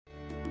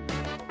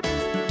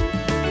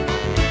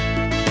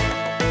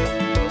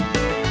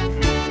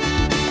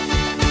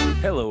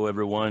Hello,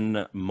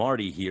 everyone.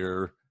 Marty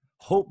here.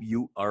 Hope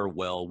you are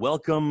well.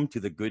 Welcome to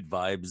the Good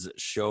Vibes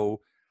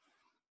Show.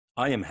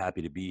 I am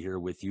happy to be here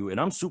with you, and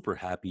I'm super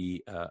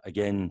happy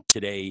again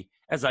today,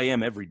 as I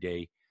am every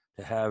day,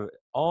 to have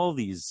all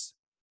these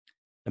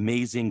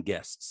amazing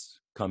guests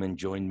come and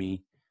join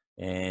me.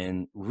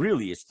 And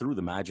really, it's through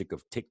the magic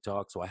of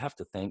TikTok. So I have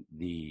to thank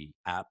the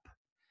app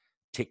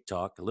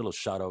TikTok. A little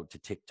shout out to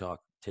TikTok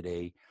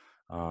today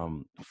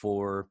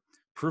for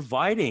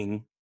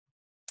providing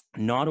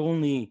not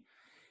only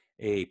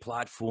a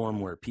platform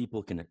where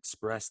people can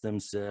express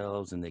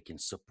themselves and they can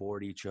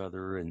support each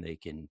other and they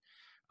can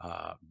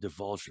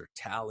divulge their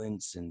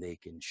talents and they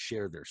can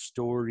share their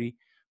story,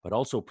 but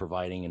also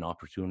providing an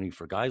opportunity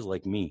for guys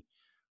like me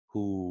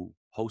who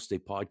host a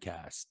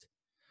podcast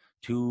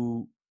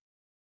to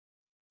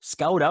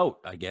scout out,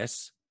 I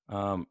guess,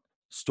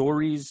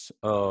 stories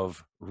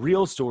of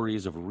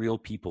real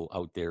people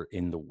out there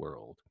in the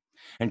world.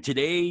 And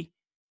today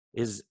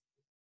is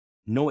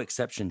no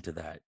exception to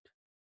that.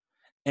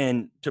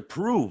 And to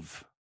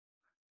prove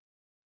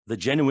the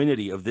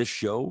genuinity of this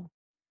show,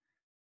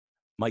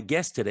 my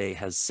guest today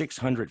has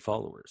 600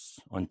 followers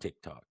on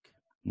TikTok,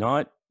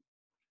 not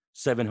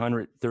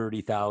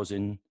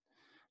 730,000,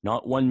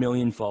 not 1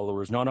 million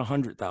followers, not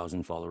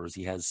 100,000 followers.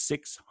 He has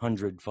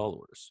 600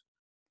 followers.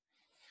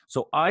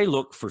 So I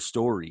look for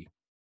story.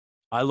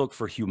 I look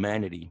for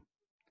humanity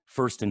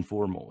first and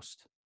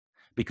foremost,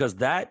 because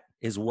that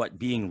is what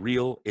being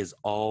real is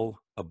all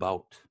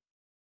about.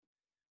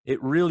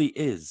 It really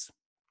is.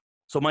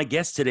 So my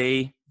guest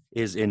today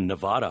is in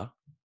Nevada,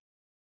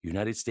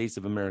 United States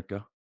of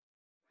America.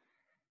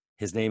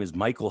 His name is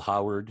Michael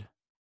Howard.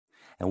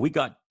 And we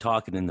got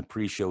talking in the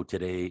pre-show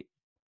today.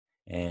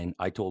 And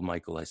I told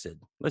Michael, I said,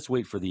 let's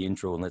wait for the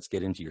intro and let's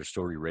get into your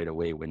story right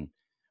away when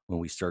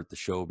we start the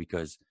show,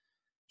 because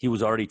he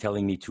was already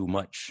telling me too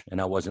much and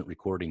I wasn't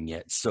recording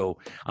yet. So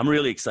I'm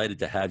really excited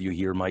to have you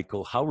here,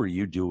 Michael. How are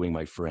you doing,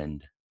 my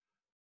friend?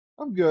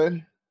 I'm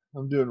good.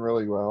 I'm doing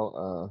really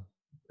well.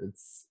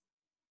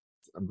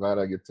 I'm glad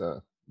I get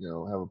to,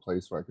 have a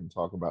place where I can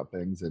talk about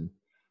things and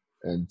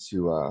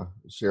to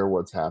share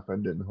what's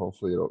happened, and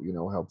hopefully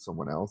it'll, help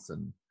someone else.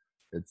 And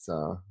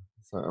so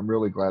I'm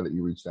really glad that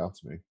you reached out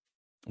to me.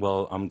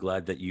 Well, I'm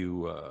glad that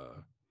you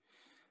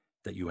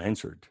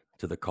answered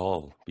to the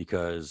call,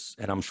 because,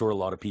 and I'm sure a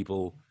lot of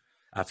people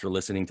after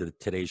listening to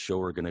today's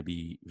show are going to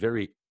be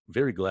very,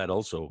 very glad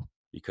also,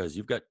 because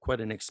you've got quite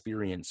an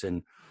experience.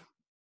 And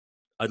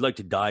I'd like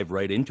to dive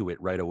right into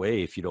it right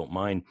away, if you don't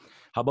mind.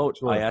 How about I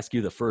Sure. ask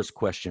you the first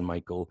question,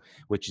 Michael,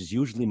 which is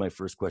usually my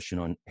first question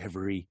on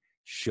every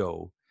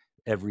show,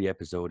 every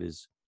episode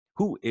is,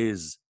 who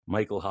is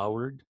Michael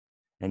Howard,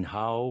 and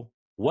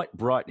what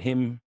brought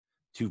him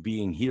to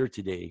being here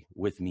today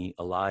with me,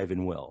 alive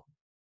and well?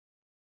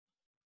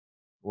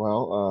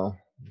 Well,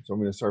 so I'm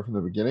going to start from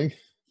the beginning.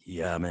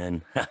 Yeah,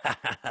 man.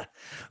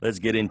 Let's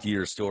get into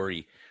your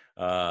story.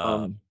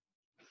 Uh, Um,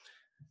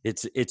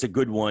 it's a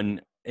good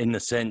one, in the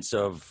sense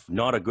of,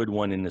 not a good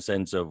one in the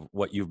sense of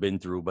what you've been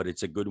through, but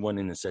it's a good one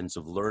in the sense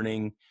of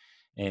learning,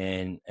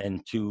 and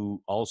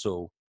to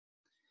also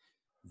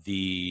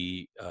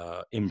the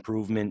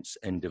improvements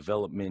and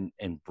development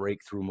and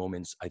breakthrough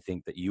moments I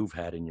think that you've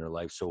had in your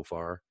life so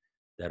far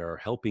that are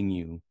helping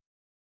you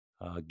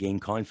gain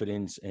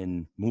confidence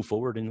and move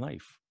forward in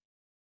life.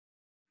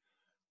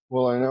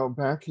 well, I know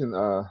back in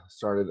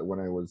started when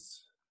I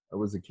was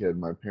a kid.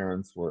 My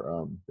parents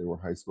were they were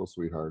high school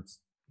sweethearts.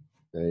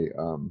 They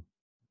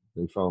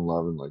fell in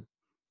love in like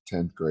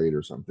 10th grade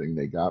or something.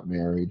 They got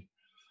married.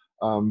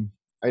 Um,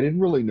 I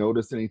didn't really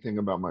notice anything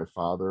about my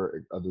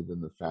father other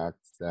than the fact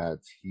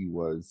that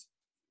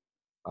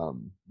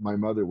my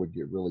mother would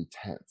get really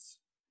tense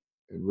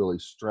and really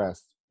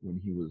stressed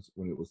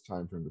when it was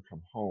time for him to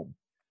come home.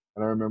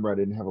 And I remember I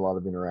didn't have a lot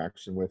of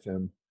interaction with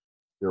him.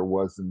 There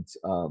wasn't,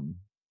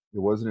 it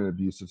wasn't an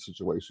abusive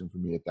situation for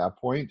me at that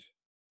point.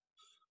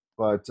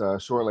 But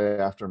shortly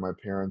after my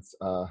parents,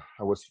 I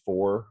was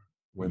 4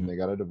 when Mhm. they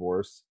got a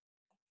divorce.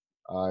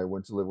 I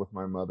went to live with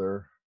my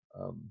mother.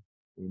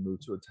 We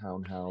moved to a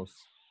townhouse.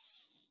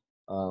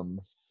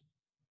 Um,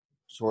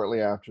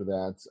 Shortly after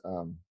that,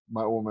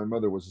 my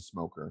mother was a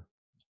smoker,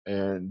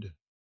 and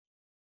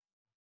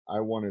I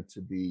wanted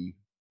to be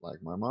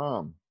like my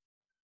mom.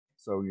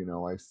 So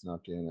I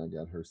snuck in. I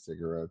got her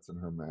cigarettes and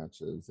her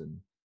matches,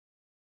 and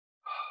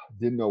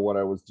didn't know what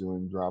I was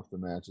doing. Dropped the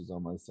matches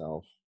on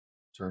myself,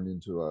 turned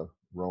into a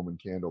Roman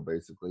candle.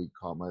 Basically,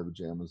 caught my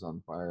pajamas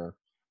on fire,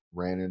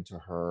 ran into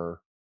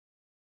her.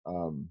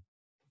 Um,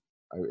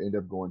 I ended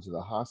up going to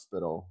the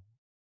hospital,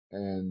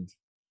 and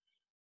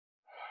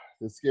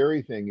the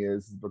scary thing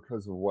is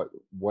because of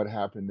what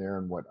happened there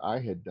and what I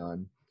had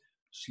done,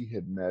 she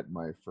had met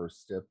my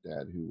first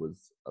stepdad, who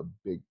was a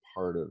big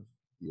part of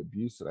the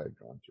abuse that I had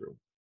gone through.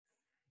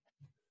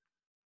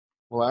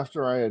 Well,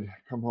 after I had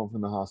come home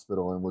from the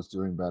hospital and was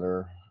doing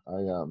better,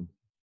 I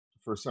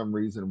for some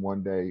reason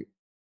one day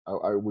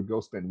I would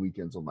go spend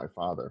weekends with my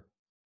father.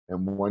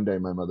 And one day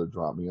my mother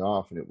dropped me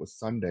off, and it was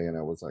Sunday, and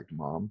I was like,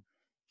 "Mom,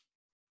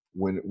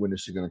 when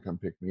is she going to come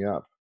pick me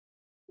up?"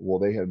 well,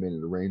 they had made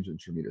an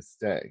arrangement for me to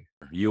stay.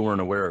 You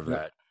weren't aware of No,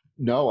 that.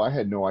 no, I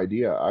had no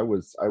idea.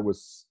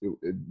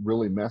 It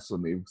really messed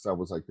with me because I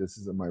was like, this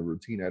isn't my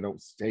routine. I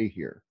don't stay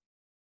here,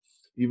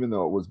 even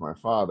though it was my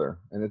father.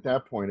 And at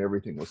that point,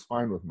 everything was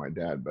fine with my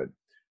dad, but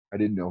I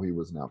didn't know he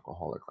was an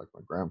alcoholic like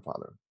my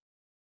grandfather.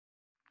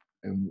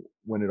 And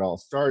when it all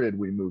started,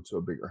 we moved to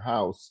a bigger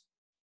house,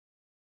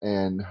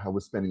 and I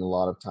was spending a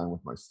lot of time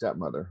with my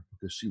stepmother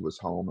because she was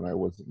home and I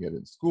wasn't yet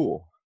in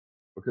school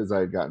because I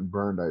had gotten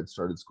burned. I had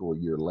started school a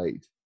year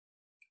late.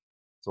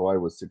 So I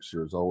was 6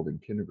 years old in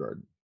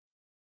kindergarten.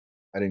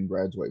 I didn't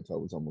graduate till I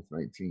was almost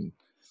 19.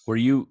 Were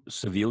you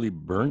severely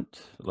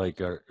burnt?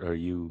 Like, are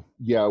you?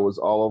 Yeah, it was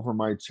all over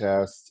my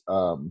chest.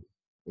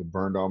 It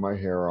burned all my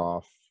hair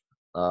off.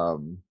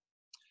 Um,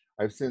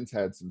 I've since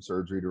had some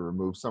surgery to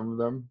remove some of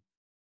them,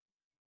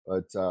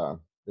 but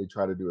they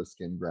tried to do a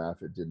skin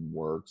graft. It didn't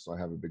work, so I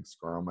have a big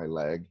scar on my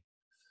leg,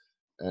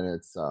 and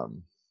it's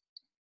kind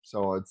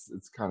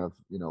of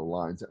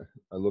lines.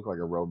 I look like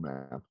a road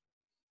map.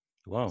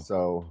 Wow.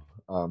 So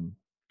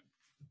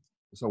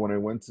so when I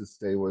went to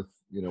stay with,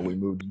 we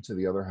moved into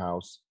the other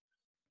house,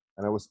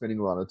 and I was spending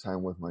a lot of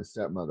time with my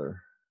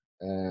stepmother,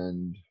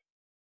 and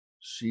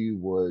she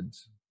would.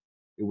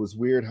 It was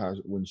weird how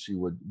when she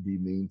would be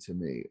mean to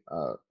me.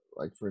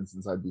 Like for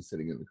instance, I'd be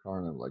sitting in the car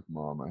and I'm like,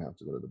 "Mom, I have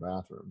to go to the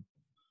bathroom,"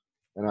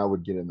 and I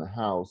would get in the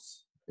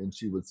house, and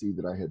she would see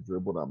that I had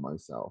dribbled on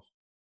myself,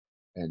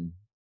 and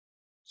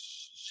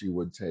she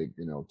would take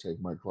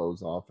my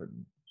clothes off,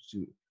 and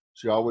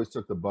she always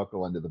took the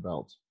buckle under the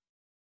belt,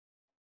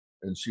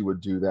 and she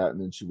would do that,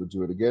 and then she would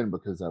do it again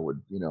because I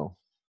would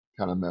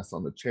kind of mess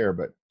on the chair.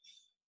 But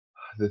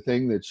the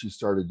thing that she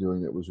started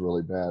doing that was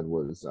really bad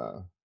was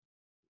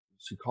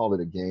she called it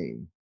a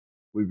game.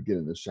 We would get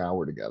in the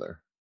shower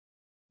together,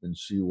 and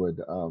she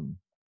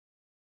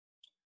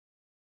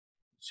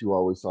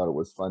always thought it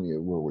was funny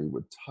where we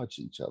would touch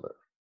each other,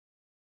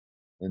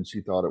 and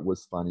she thought it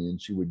was funny,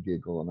 and she would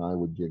giggle and I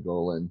would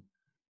giggle, and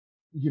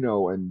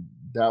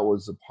that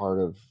was a part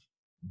of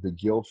the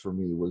guilt for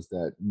me, was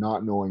that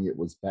not knowing it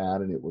was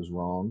bad and it was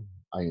wrong,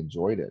 I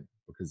enjoyed it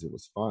because it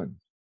was fun.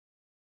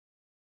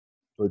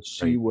 But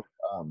Right.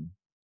 um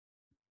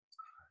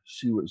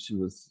she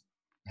was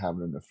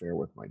having an affair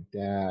with my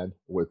dad,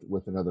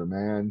 with another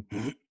man.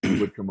 He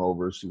would come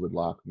over, she would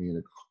lock me in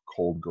a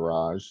cold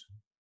garage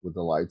with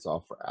the lights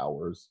off for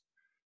hours.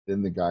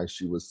 Then the guy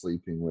she was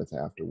sleeping with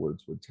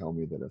afterwards would tell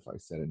me that if I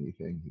said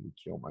anything, he would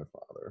kill my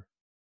father.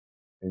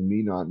 And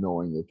me not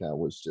knowing that that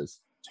was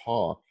just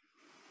talk,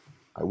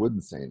 I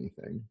wouldn't say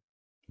anything.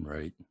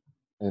 Right.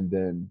 And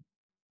then,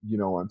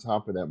 on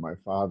top of that, my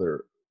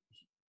father,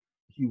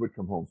 he would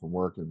come home from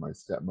work and my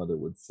stepmother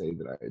would say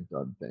that I had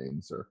done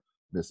things or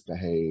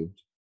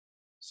misbehaved.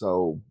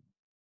 So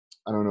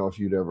I don't know if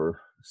you'd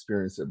ever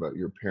experienced it, but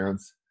your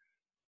parents,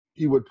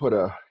 he'd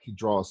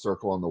draw a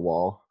circle on the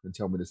wall and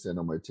tell me to stand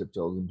on my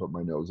tiptoes and put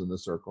my nose in the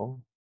circle.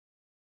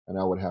 And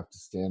I would have to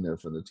stand there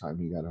from the time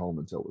he got home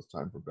until it was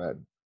time for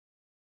bed.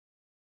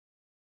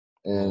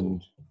 Whoa.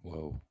 And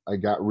Whoa. I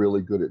got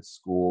really good at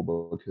school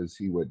because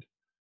he would,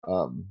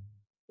 um,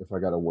 if I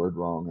got a word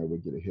wrong, I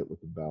would get a hit with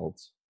the belt.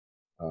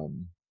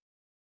 Um,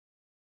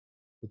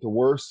 but the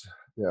worst,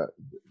 yeah,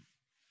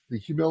 the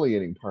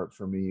humiliating part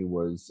for me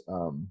was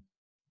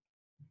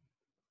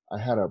I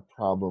had a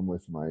problem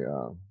with my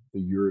the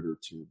ureter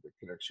tube that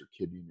connects your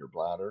kidney and your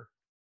bladder.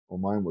 Well,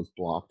 mine was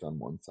blocked on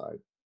one side.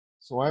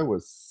 So I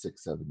was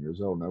 6, 7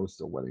 years old and I was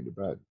still wetting to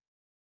bed.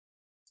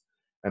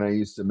 And I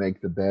used to make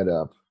the bed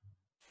up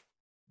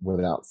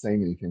without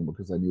saying anything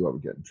because I knew I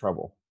would get in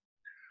trouble.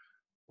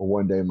 Well,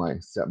 one day my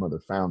stepmother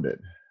found it.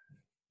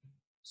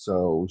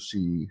 So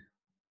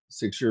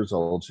 6 years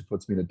old, she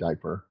puts me in a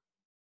diaper.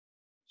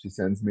 She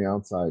sends me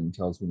outside and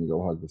tells me to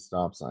go hug the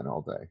stop sign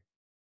all day.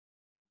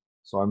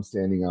 So I'm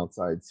standing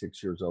outside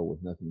 6 years old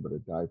with nothing but a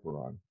diaper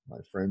on. My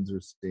friends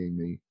are seeing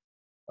me,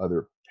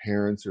 other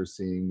parents are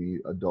seeing me,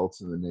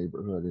 adults in the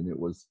neighborhood, and it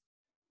was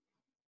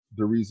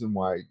the reason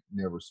why I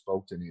never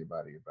spoke to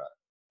anybody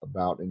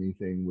about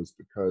anything was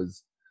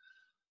because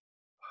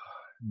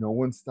no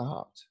one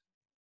stopped.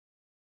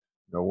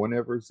 No one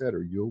ever said,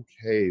 "Are you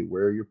okay?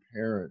 Where are your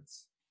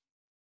parents?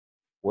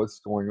 What's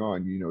going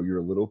on? You're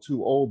a little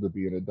too old to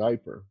be in a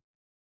diaper."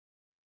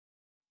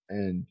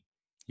 And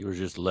You were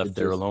just it left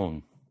there just,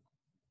 alone.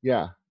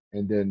 yeah.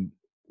 And then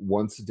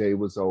once the day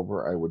was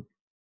over, I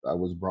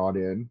was brought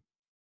in.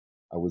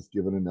 I was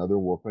given another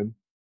whooping.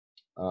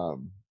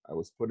 I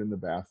was put in the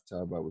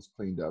bathtub. I was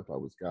cleaned up.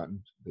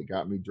 They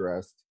got me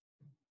dressed.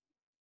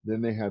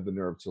 Then they had the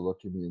nerve to look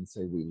at me and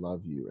say, "We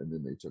love you." And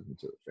then they took me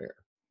to the fair.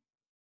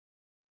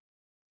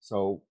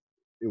 So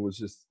it was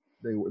just,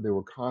 they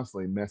were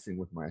constantly messing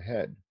with my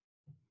head.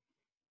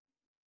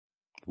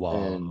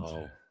 And,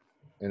 Wow.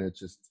 and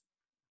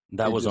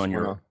That it was just on went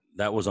your off.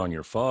 that was on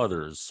your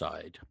father's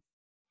side.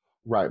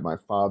 Right. My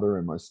father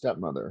and my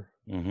stepmother.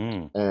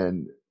 Mm-hmm.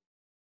 And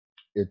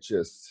it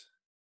just,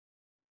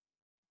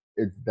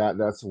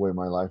 that's the way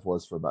my life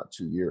was for about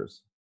 2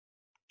 years.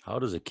 How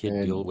does a kid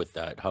And deal with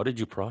that? How did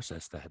you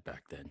process that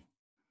back then?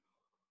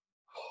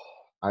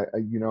 I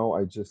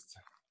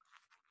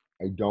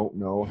I don't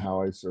know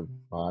how I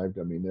survived.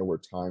 I mean, there were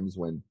times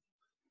when,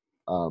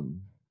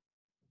 um,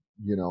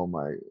 you know,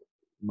 my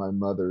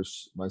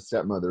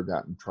stepmother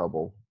got in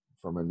trouble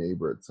from a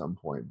neighbor at some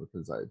point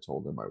because I had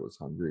told him I was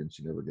hungry and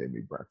she never gave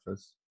me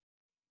breakfast.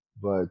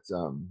 But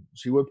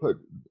she would put,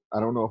 I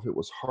don't know if it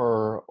was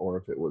her or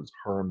if it was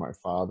her and my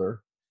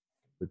father,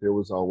 but there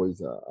was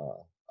always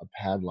a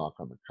padlock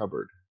on the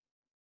cupboard,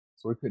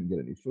 so we couldn't get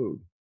any food.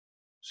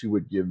 She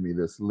would give me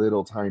this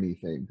little tiny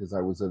thing because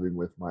I was living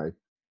with my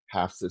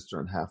half sister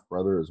and half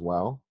brother as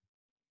well.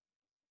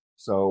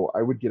 So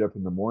I would get up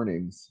in the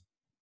mornings,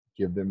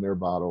 give them their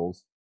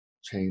bottles,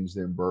 change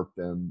them, burp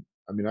them.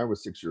 I mean, I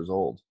was 6 years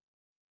old.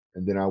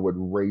 And then I would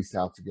race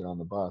out to get on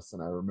the bus.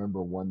 And I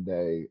remember one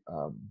day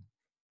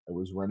I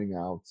was running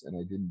out and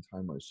I didn't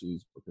tie my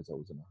shoes because I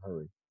was in a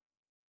hurry.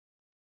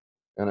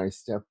 And I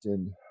stepped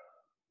in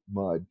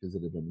mud because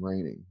it had been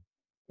raining.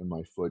 And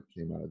my foot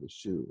came out of the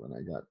shoe and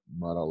I got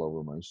mud all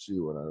over my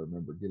shoe. And I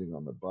remember getting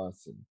on the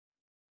bus and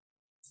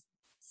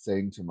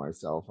saying to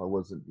myself, I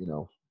wasn't,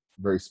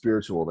 very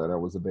spiritual that I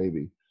was a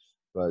baby,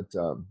 but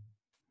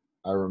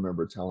I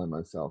remember telling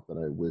myself that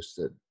I wish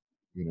that,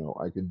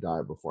 I could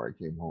die before I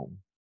came home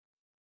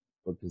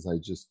because I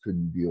just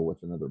couldn't deal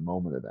with another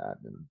moment of that.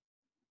 And,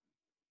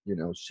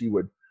 she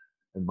would,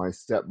 and my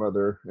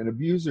stepmother and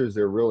abusers,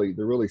 they're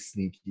really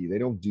sneaky. They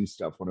don't do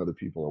stuff when other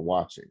people are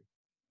watching.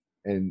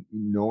 And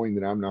knowing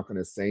that I'm not going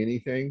to say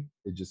anything,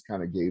 it just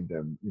kind of gave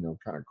them,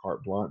 kind of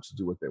carte blanche to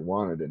do what they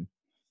wanted. And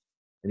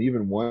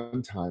even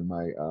one time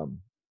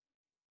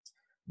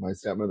my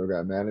stepmother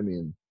got mad at me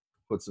and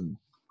put some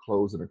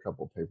clothes in a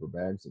couple paper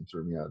bags and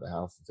threw me out of the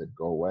house and said,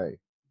 "Go away."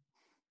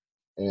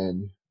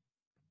 And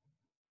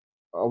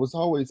I was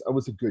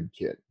a good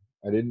kid.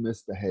 I didn't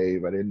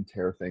misbehave. I didn't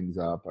tear things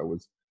up.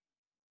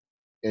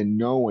 And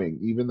knowing,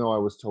 even though I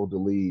was told to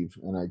leave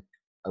and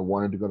I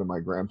wanted to go to my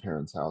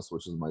grandparents' house,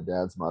 which is my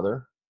dad's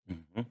mother,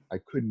 Mhm. I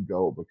couldn't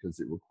go because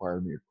it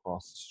required me to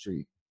cross the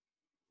street.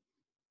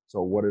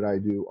 So what did I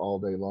do all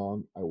day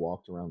long? I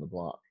walked around the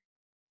block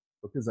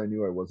because I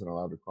knew I wasn't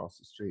allowed to cross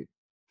the street.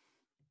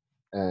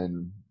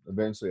 And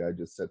eventually I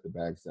just set the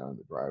bags down in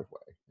the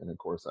driveway. And of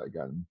course I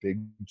got in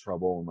big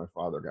trouble when my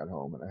father got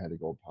home and I had to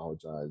go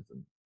apologize.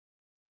 And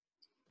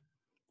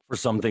For but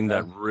something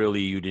that that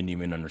really you didn't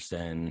even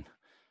understand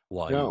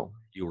why no,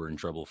 you were in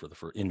trouble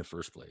for in the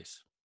first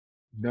place.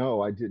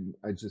 no, I didn't.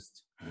 I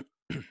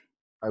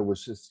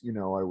was just,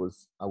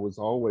 I was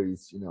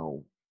always,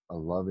 a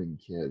loving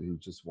kid who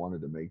just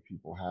wanted to make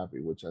people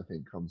happy, which I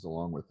think comes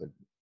along with that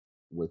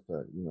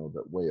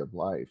way of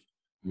life.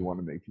 You want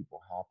Mhm. to make people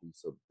happy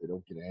so they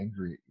don't get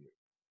angry at you.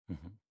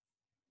 Mhm.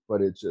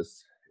 But it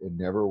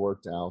never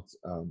worked out.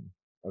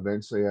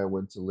 Eventually I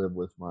went to live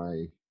with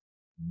my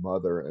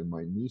mother and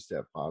my new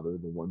stepfather,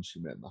 the one she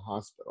met in the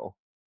hospital.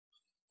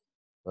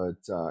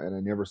 But and I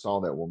never saw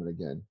that woman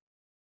again.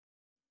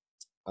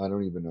 I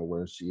don't even know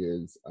where she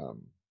is.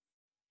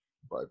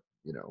 But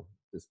at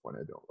this point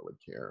I don't really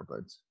care.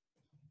 But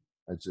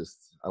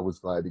I was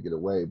glad to get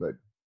away. But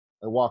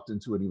I walked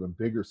into an even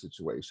bigger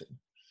situation.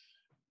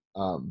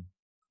 Um,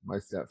 my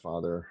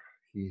stepfather,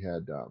 he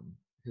had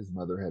his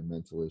mother had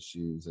mental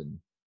issues, and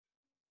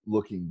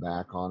looking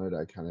back on it,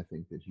 I kind of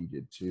think that he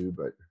did too.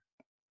 But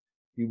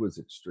he was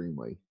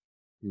extremely,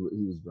 he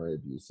was very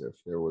abusive.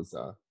 There was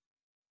a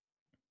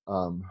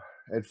um,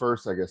 at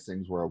first I guess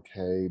things were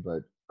okay,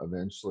 but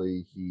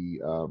eventually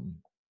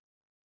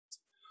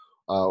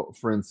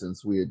for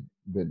instance, we had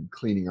been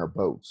cleaning our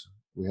boat.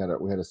 We had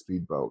a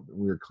speedboat, and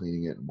we were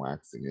cleaning it and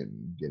waxing it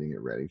and getting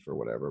it ready for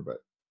whatever.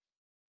 But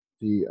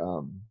the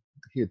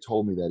he had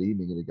told me that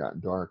evening it had gotten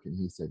dark, and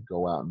he said,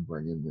 "Go out and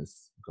bring in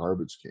this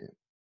garbage can."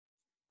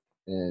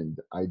 And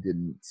I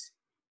didn't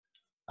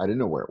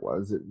know where it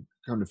was. It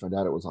come to find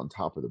out it was on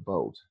top of the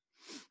boat.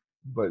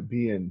 But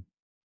being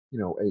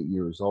 8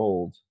 years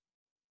old,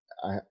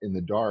 in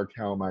the dark,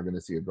 how am I going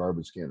to see a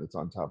garbage can that's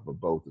on top of a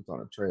boat that's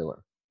on a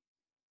trailer?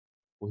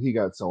 Well, he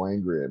got so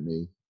angry at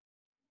me,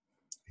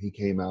 he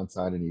came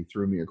outside and he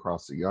threw me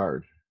across the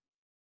yard.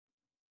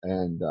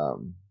 And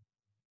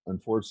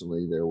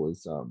unfortunately, there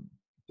was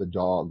the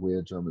dog. We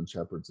had German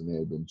shepherds, and they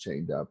had been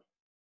chained up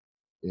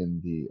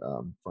in the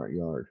front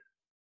yard.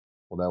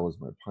 Well, that was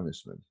my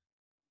punishment.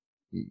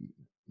 He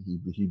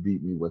he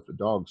beat me with the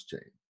dog's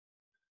chain,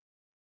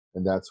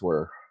 and that's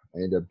where I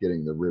ended up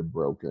getting the rib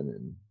broken.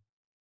 And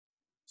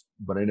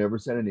but I never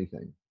said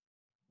anything.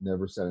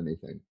 Never said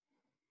anything.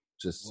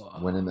 Just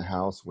went in the Wow.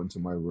 house, went to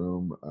my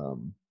room.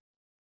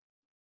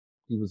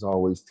 He was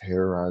always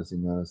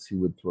terrorizing us. He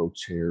would throw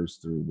chairs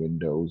through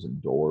windows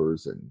and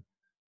doors, and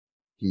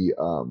he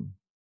I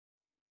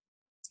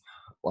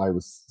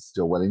was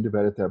still wetting to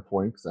bed at that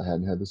point because I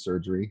hadn't had the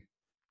surgery.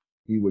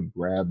 He would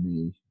grab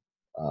me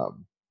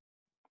um,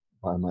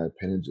 by my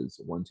appendages.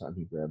 At one time,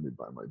 he grabbed me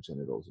by my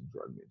genitals and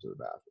dragged me into the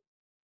bathroom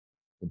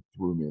and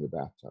threw me in the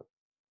bathtub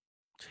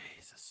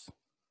Jesus.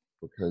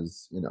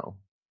 because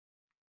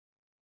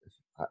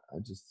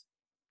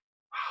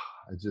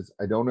I just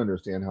I don't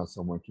understand how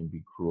someone can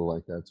be cruel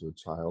like that to a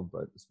child,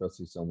 but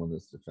especially someone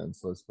that's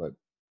defenseless. But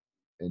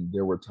and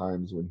there were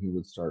times when he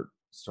would start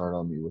start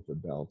on me with a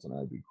belt, and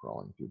I'd be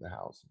crawling through the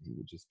house, and he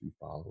would just be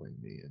following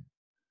me,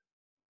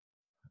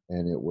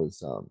 and it was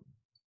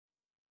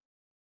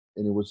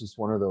just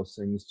one of those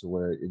things to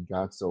where it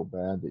got so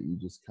bad that you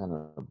just kind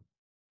of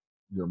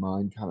your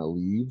mind kind of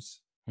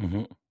leaves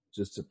Hmm.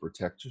 just to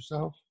protect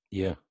yourself.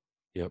 Yeah.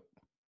 Yep.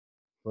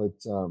 But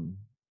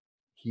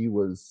he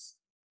was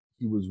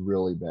he was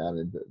really bad,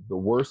 and the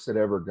worst it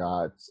ever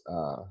got.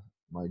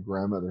 My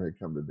grandmother had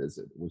come to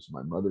visit, which is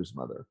my mother's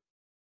mother,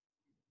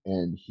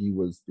 and he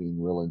was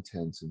being real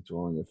intense and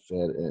throwing a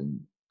fit.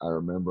 And I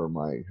remember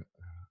my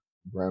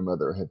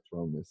grandmother had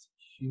thrown this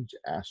huge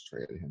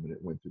ashtray at him, and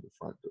it went through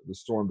the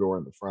storm door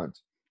in the front.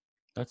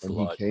 That's a And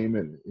lot.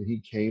 he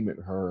came at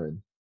her,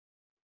 and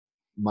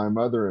my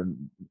mother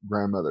and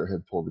grandmother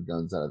had pulled the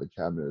guns out of the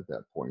cabinet at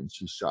that point, and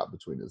she shot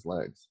between his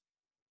legs.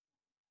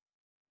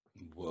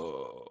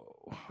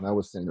 Whoa. And I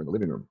was standing in the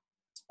living room,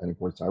 and of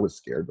course I was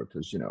scared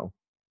because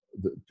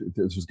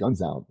there's just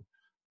guns out,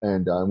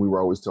 and we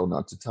were always told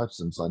not to touch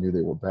them, so I knew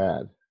they were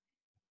bad.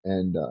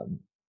 And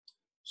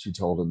she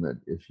told him that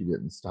if he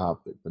didn't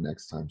stop, that the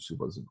next time she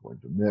wasn't going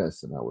to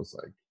miss. And I was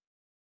like,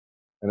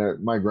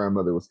 my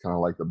grandmother was kind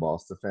of like the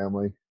boss of the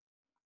family.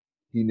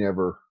 He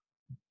never,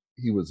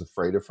 he was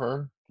afraid of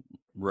her. It's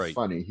Right.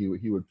 funny. He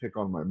would pick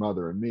on my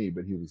mother and me,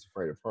 but he was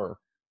afraid of her.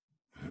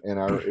 And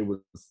it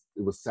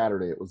was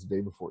Saturday. It was the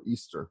day before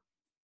Easter,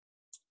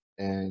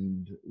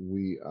 and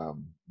we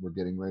were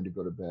getting ready to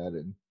go to bed.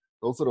 And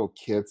those little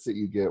kits that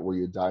you get where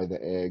you dye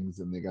the eggs,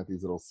 and they got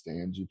these little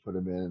stands you put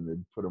them in, and they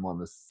put them on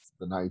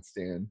the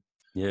nightstand.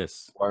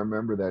 Yes. Well, I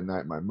remember that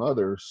night, my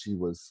mother, she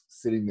was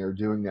sitting there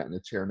doing that in a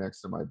chair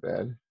next to my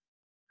bed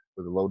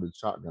with a loaded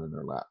shotgun in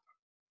her lap.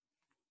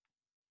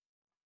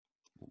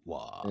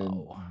 And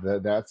Wow.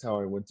 that's how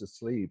I went to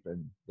sleep.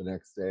 And the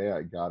next day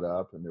I got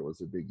up, and there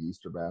was a big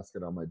Easter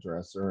basket on my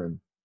dresser, and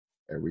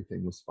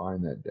everything was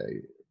fine that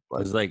day.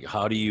 But It's like,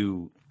 how do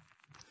you,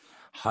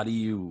 how do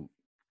you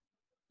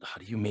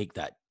make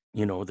that,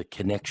 the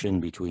connection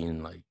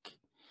between like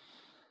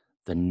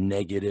the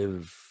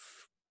negative,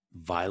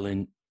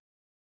 violent,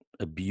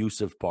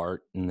 abusive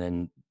part, and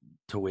then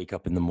to wake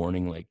up in the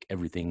morning like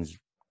everything's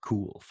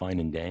cool, fine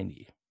and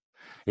dandy. oh,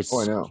 I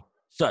It's know.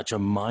 such a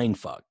mind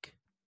fuck.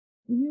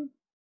 Mhm.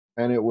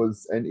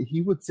 And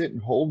he would sit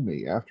and hold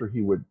me after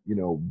he would,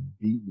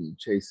 beat me,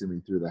 chasing me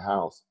through the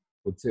house,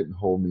 would sit and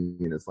hold me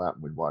in his lap,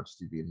 and we'd watch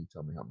TV, and he'd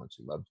tell me how much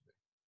he loved me.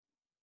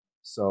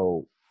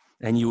 So,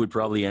 And you would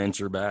probably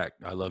answer back,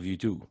 I love you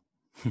too,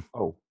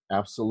 oh,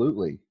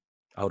 absolutely.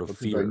 out of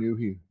Because fear.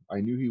 I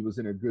knew he was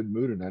in a good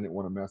mood, and I didn't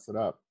want to mess it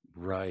up.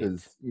 Right.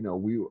 Because,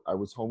 I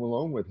was home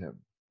alone with him.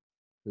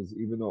 Because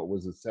even though it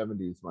was the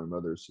 70s, my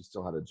mother, she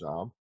still had a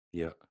job.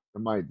 Yeah.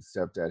 And my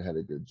stepdad had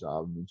a good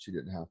job. I mean, she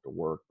didn't have to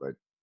work, but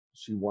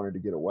she wanted to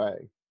get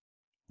away.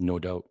 No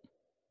doubt.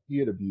 He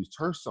had abused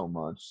her so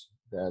much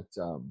that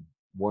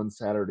one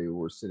Saturday I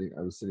was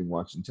sitting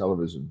watching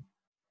television,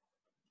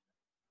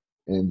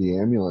 and the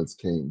ambulance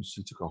came.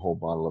 She took a whole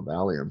bottle of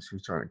Valium. She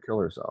was trying to kill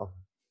herself.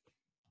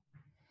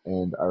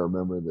 And I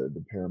remember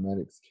the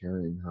paramedics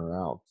carrying her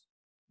out.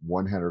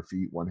 One had her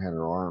feet, one had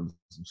her arms,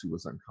 and she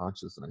was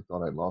unconscious. And I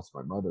thought I'd lost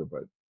my mother,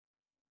 but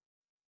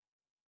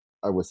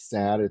I was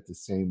sad at the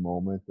same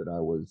moment that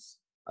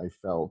I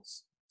felt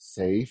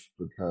safe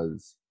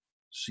because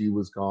she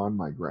was gone.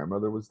 My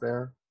grandmother was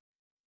there,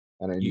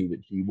 and I You, knew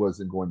that he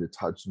wasn't going to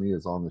touch me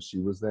as long as she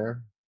was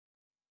there.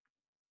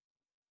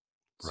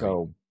 right.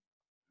 So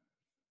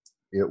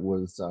it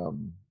was,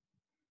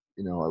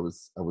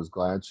 I was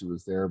glad she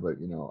was there, but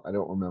I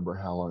don't remember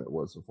how long it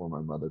was before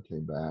my mother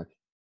came back.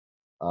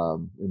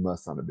 It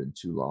must not have been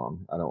too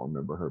long. I don't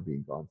remember her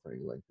being gone for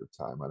any length of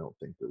time. I don't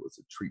think there was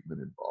a treatment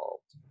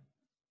involved.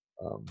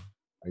 Um,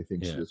 I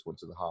think she Yeah. just went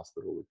to the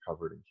hospital,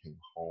 recovered, and came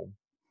home.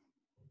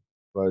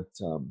 But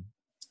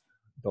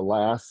the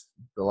last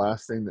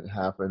thing that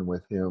happened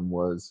with him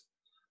was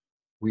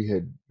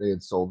they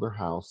had sold their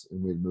house,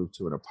 and we had moved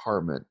to an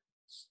apartment.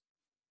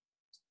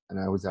 And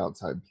I was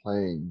outside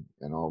playing,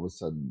 and all of a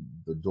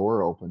sudden the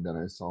door opened, and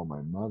I saw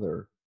my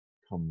mother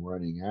come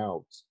running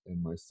out,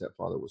 and my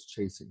stepfather was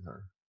chasing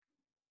her.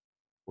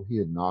 Well, he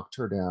had knocked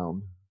her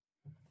down.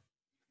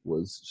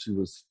 She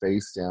was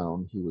face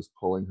down. He was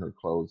pulling her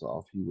clothes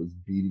off. He was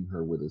beating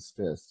her with his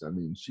fist. I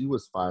mean, she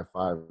was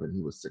 5'5" and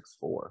he was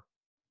 6'4".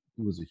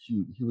 He was a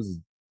huge.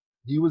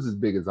 He was as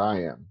big as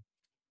I am.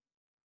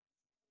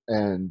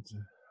 And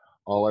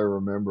all I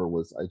remember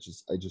was I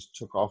just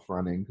took off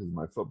running because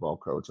my football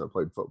coach. I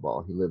played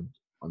football. He lived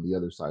on the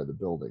other side of the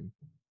building,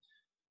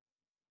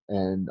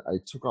 and I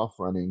took off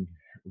running,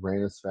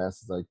 ran as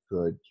fast as I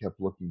could,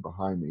 kept looking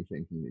behind me,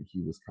 thinking that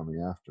he was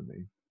coming after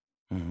me.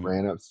 Hmm.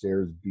 Ran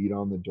upstairs, beat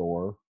on the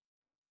door.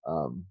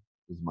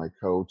 Because my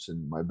coach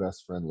and my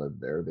best friend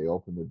lived there. They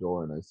opened the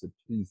door, and I said,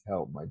 "Please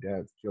help! My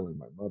dad's killing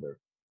my mother."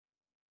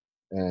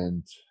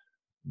 And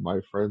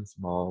my friend's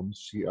mom,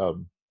 she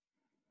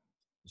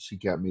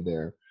got me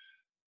there,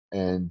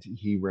 and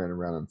he ran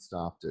around and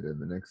stopped it. And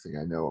the next thing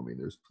I know, I mean,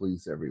 there's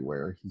police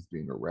everywhere. He's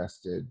being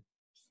arrested.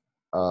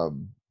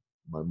 Um,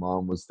 My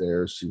mom was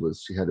there. She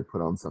had to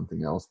put on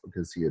something else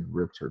because he had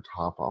ripped her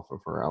top off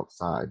of her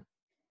outside.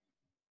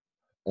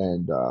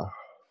 And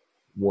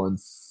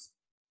once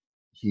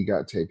he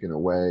got taken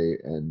away,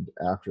 and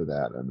after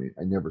that, I mean,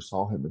 I never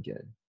saw him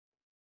again.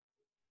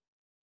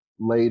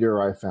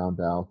 Later, I found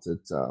out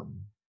that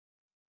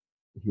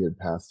he had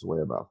passed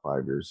away about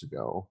 5 years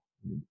ago.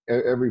 I mean,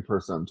 every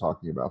person I'm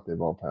talking about,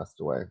 they've all passed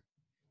away.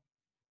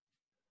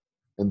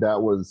 And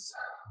that was,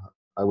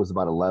 I was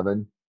about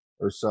 11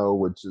 or so,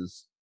 which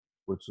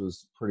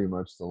was pretty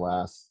much the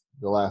last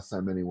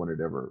time anyone had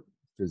ever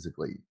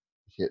physically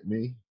hit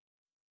me.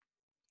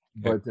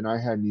 Okay. But then I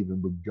hadn't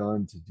even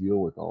begun to deal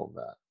with all of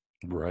that.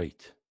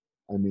 Right.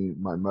 I mean,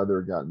 my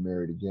mother got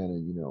married again,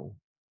 and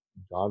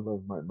God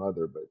loved my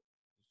mother, but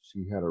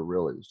she had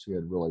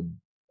really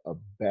a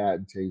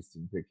bad taste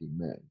in picking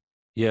men.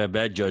 Yeah,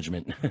 bad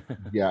judgment.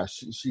 Yeah,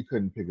 she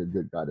couldn't pick a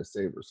good guy to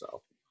save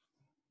herself.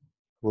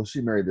 Well,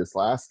 she married this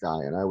last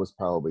guy, and I was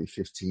probably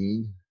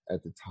 15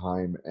 at the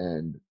time,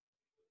 and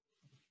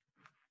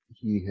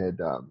he had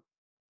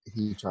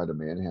he tried to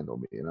manhandle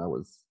me, and I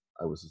was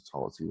as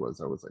tall as he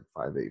was. I was like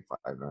 5'8",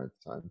 5'9" at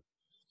the time.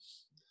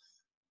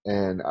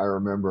 And I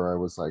remember I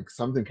was like,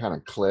 something kind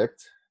of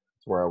clicked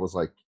to where I was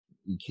like,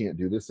 you can't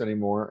do this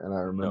anymore. And I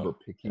remember No.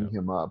 picking Yeah.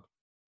 him up,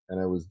 and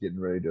I was getting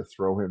ready to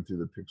throw him through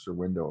the picture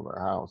window of our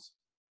house.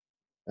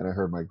 And I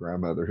heard my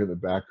grandmother in the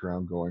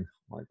background going,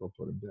 Michael,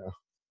 put him down.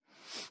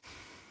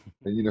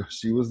 And,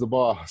 she was the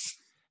boss.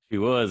 She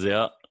was,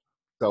 yeah.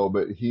 So,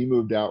 but he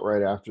moved out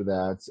right after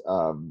that.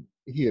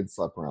 He had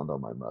slept around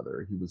on my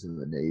mother. He was in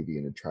the Navy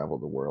and had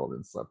traveled the world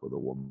and slept with a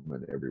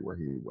woman everywhere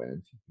he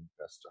went. He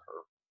confessed to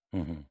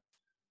her. Hmm.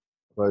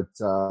 But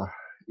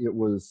it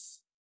was,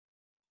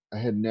 I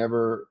had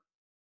never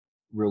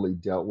really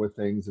dealt with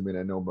things. I mean,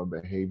 I know my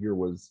behavior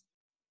was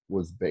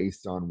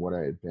based on what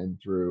I had been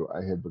through.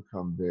 I had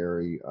become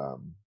very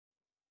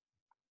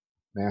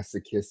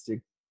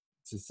masochistic,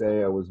 to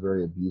say. I was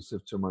very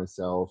abusive to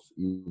myself,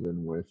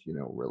 even with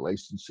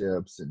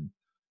relationships, and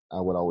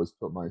I would always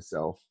put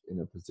myself in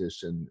a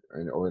position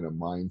or in a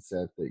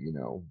mindset that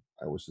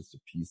I was just a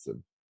piece of.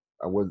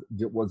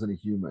 It wasn't a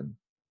human.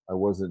 I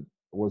wasn't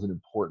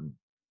important,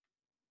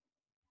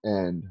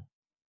 and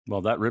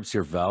Well, that rips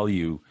your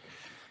value.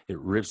 It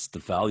rips the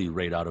value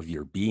right out of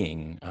your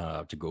being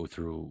to go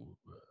through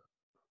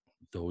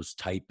those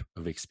type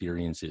of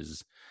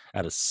experiences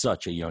at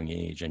such a young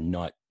age and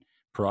not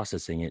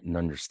processing it and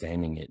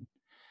understanding it.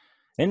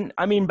 And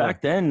I mean, yeah,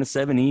 back then, the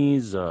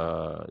 70s,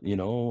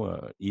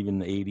 even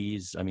the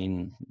 80s, I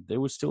mean,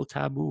 there was still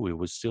taboo. It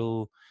was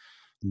still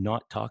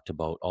not talked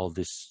about, all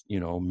this,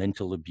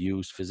 mental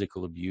abuse,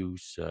 physical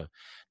abuse,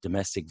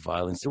 domestic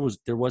violence.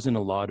 There wasn't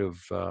a lot of,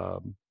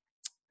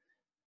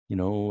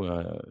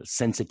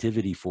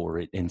 sensitivity for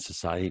it in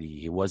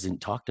society. It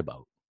wasn't talked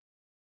about.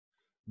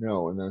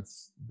 no,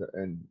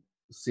 and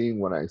seeing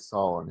what I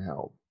saw and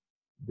how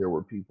there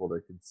were people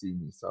that could see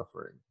me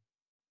suffering,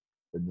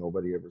 but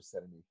nobody ever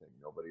said anything.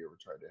 Nobody ever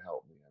tried to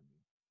help me. I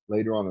mean,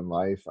 later on in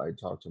life, I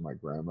talked to my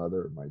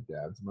grandmother, my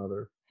dad's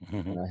mother,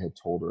 and I had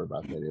told her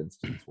about that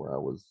instance where I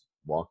was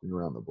walking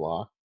around the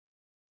block,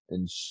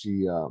 and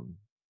she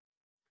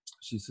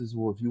says,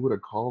 "Well, if you would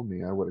have called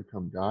me, I would have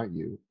come got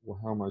you." Well,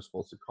 how am I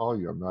supposed to call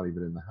you? I'm not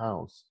even in the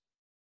house.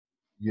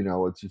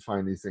 It's, you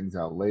find these things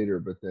out later,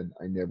 but then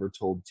I never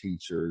told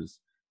teachers.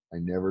 I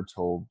never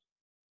told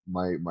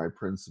my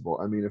principal.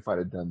 I mean, if I'd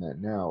have done that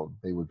now,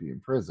 they would be in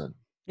prison.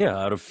 Yeah,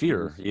 out of You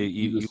fear. just You you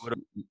you you, just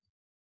would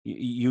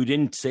you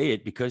didn't say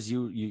it because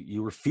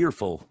you were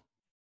fearful.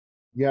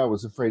 Yeah, I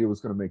was afraid it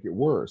was going to make it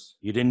worse.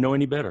 You didn't know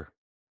any better.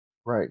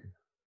 Right.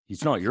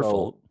 It's not your So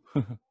fault.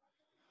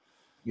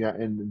 yeah,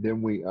 and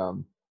then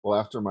well,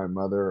 after my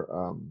mother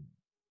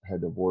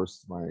had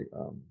divorced my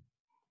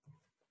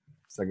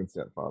second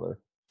stepfather,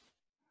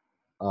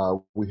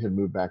 we had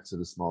moved back to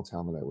the small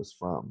town that I was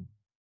from,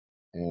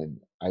 and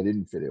I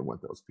didn't fit in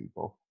with those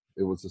people.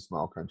 It was a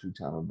small country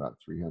town of about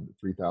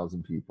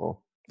 3,000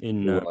 people.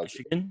 In There were like,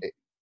 Michigan,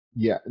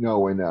 yeah,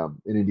 no, in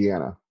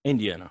Indiana,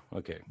 Indiana.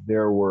 Okay.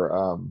 there were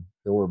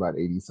about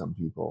 80 some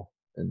people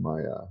in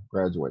my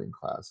graduating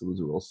class. It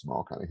was a real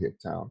small kind of hick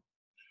town.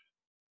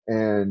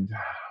 And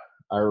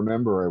I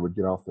remember I would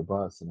get off the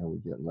bus and I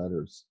would get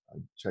letters.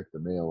 I'd check the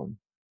mail, and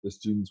the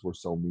students were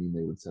so mean,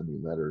 they would send me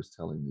letters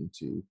telling me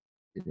to,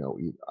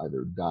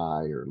 either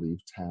die or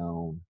leave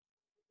town.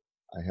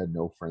 I had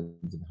no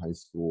friends in high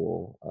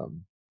school.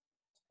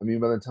 I mean,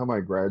 by the time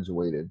I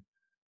graduated,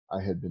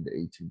 I had been to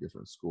 18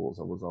 different schools.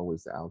 I was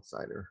always the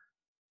outsider.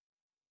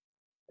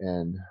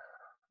 And,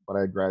 but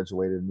I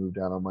graduated, moved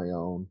out on my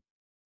own.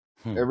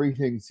 Hmm.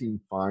 Everything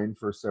seemed fine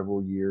for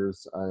several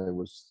years. I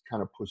was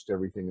kind of pushed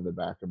everything in the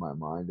back of my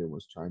mind and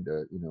was trying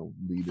to,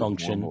 lead as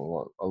Function.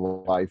 normal a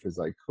life as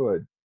I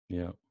could.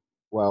 Yeah.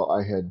 Well,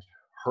 I had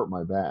hurt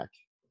my back,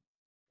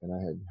 and I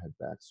had had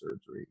back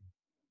surgery,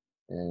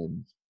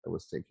 and I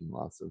was taking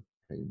lots of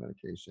pain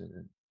medication,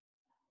 and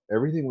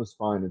everything was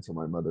fine until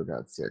my mother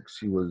got sick.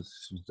 She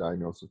was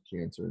diagnosed with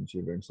cancer, and she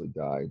eventually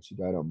died. She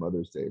died on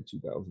Mother's Day of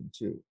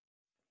 2002.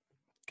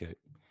 Okay.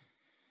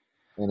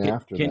 And Can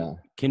after can that,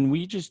 can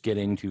we just get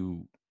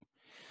into,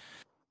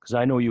 because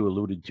I know you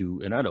alluded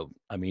to, and I don't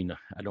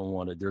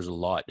want to, there's a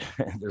lot,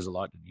 there's a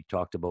lot that you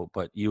talked about,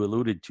 but you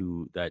alluded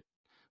to that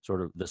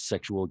sort of the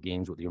sexual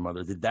games with your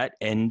mother. Did that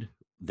end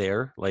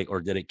there? Like,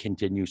 or did it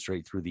continue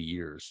straight through the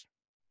years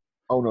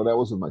oh no, that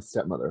was with my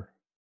stepmother.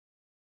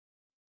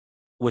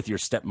 with your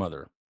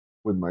stepmother?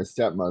 With my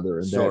stepmother,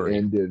 and that Sorry,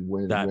 ended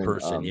that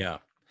person. Yeah.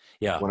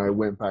 Yeah. when I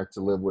went back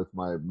to live with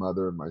my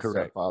mother and my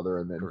Correct. stepfather,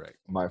 and then Correct.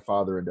 my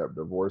father ended up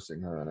divorcing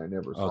her, and I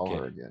never saw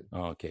her Okay. again.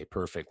 Okay.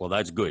 Perfect. Well,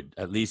 that's good.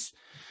 At least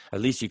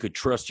you could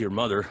trust your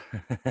mother.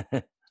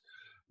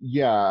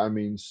 Yeah, I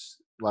mean,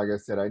 like I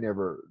said, I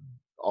never,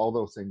 all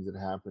those things that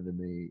happened to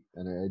me,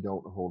 and I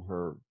don't hold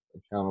her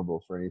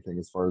accountable for anything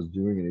as far as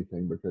doing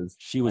anything because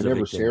She I was a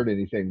never victim. shared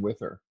anything with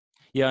her.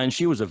 Yeah. And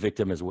she was a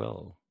victim as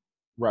well.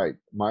 Right.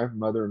 My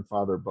mother and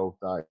father both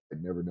died,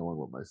 never knowing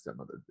what my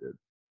stepmother did.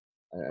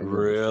 I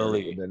never shared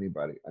it with Really?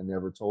 anybody. I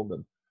never told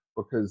them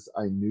because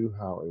I knew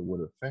how it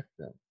would affect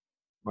them.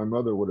 My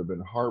mother would have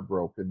been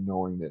heartbroken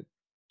knowing that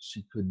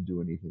she couldn't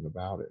do anything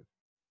about it.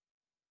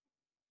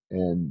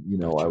 And, I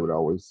Gotcha. would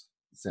always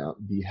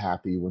be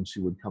happy when she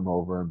would come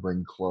over and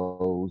bring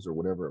clothes or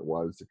whatever it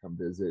was to come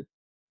visit.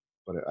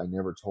 But I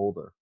never told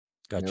her,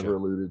 never Gotcha.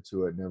 alluded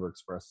to it, never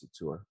expressed it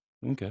to her.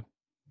 Okay.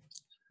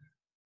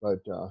 But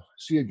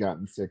she had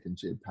gotten sick and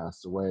she had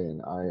passed away.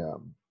 And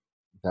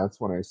that's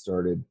when I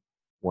started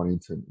wanting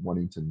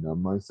to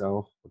numb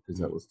myself because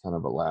that Mm, was kind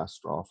of a last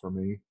straw for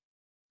me.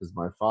 Because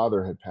my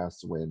father had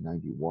passed away in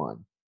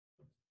 '91.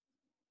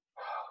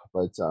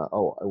 But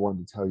oh, I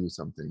wanted to tell you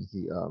something.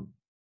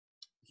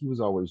 He was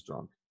always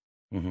drunk.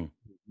 mm-hmm.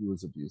 He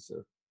was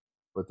abusive.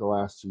 But the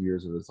last 2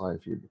 years of his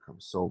life, he had become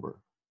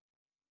sober,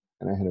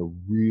 and I had a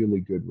really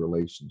good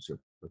relationship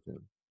with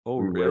him. Oh,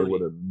 We were able really?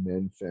 to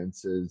mend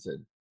fences,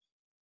 and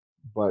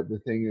but the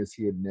thing is,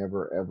 he had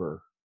never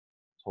ever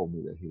told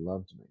me that he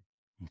loved me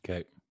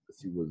Okay.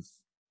 because he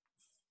was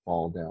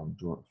falling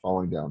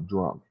down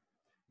drunk.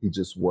 He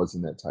just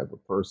wasn't that type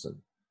of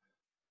person.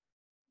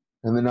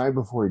 And the night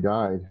before he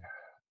died,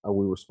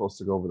 we were supposed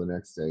to go over the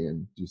next day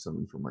and do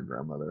something for my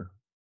grandmother.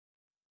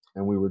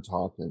 And we were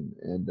talking,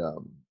 and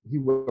he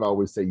would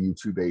always say, "You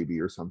too,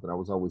 baby," or something. I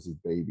was always his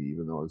baby,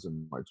 even though I was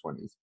in my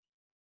 20s.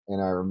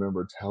 And I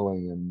remember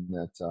telling him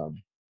that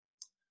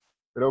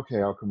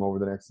okay, I'll come over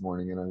the next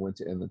morning. And I went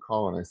to end the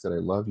call, and I said, "I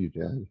love you,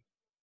 Dad."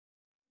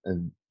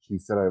 And he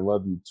said, "I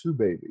love you too,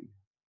 baby."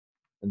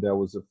 And that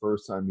was the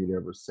first time he'd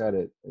ever said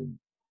it. And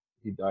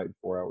he died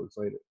 4 hours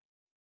later.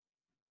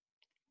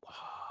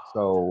 Wow.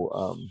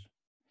 So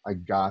I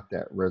got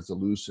that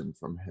resolution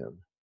from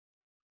him.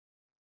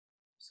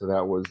 So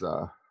that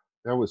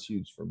was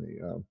huge for me.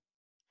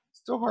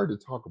 Still hard to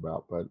talk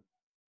about, but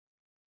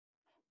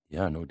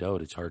Yeah, no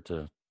doubt. It's hard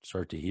to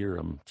start to hear.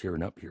 I'm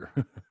tearing up here.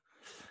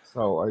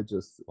 so I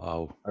just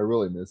Wow. I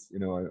really miss,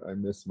 I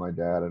miss my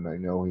dad, and I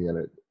know he had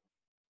it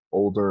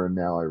older, and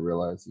now I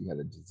realize he had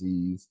a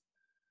disease,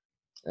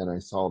 and I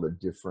saw the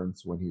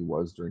difference when he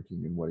was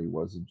drinking and when he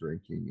wasn't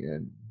drinking.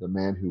 And the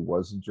man who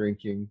wasn't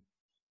drinking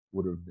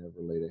would have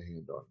never laid a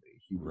hand on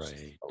me. He was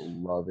just a Right.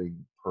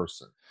 loving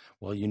person.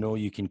 Well,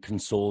 you can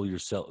console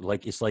yourself.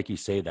 Like it's like you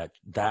say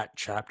that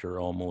chapter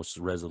almost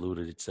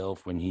resoluted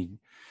itself when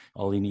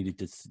all he needed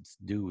to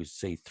do is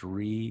say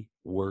 3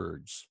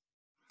 words.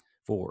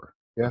 4.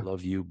 I Yeah.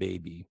 love you,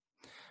 baby.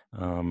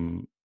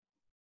 Um,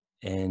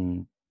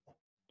 and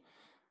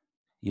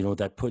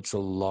that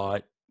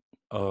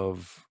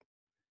of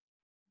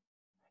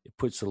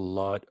puts a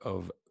lot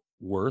of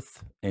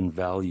worth and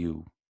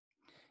value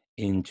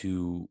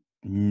into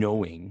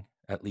knowing,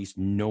 at least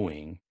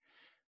knowing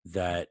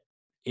that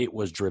it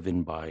was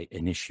driven by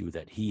an issue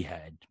that he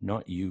had,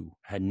 not you,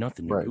 had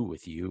nothing to Right. do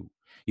with you.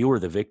 You were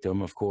the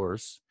victim, of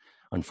course,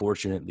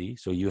 unfortunately.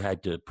 So you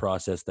had to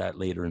process that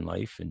later in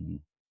life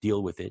and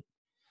deal with it.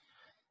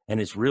 And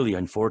it's really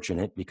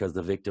unfortunate because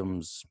the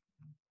victims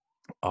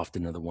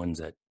often are the ones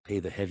that pay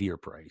the heavier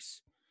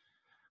price.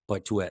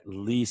 But to at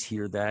least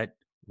hear that,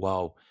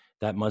 wow,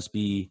 that must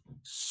be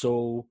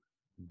so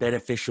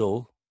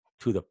beneficial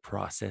to the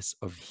process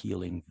of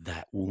healing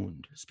that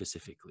wound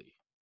specifically.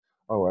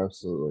 Oh,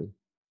 absolutely.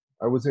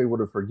 I was able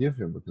to forgive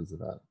him because of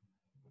that.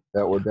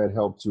 Yeah. That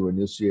helped to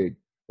initiate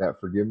that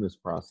forgiveness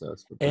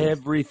process because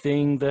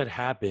Everything that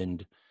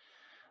happened,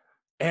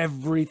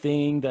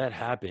 everything that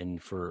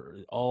happened for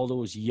all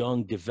those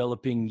young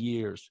developing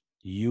years,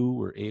 you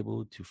were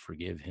able to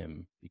forgive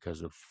him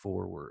because of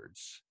 4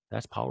 words.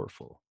 That's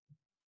powerful.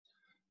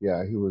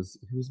 yeah, he was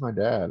my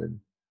dad. And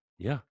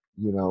Yeah.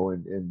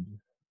 and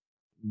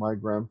my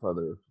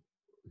grandfather,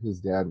 his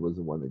dad was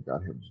the one that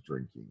got him to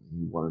drinking.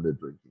 He wanted a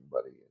drinking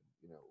buddy.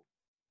 And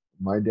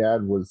my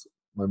dad was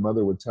my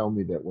mother would tell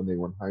me that when they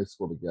were in high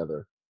school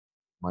together,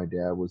 my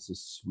dad was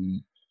this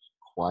sweet,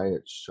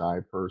 quiet, shy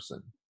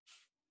person.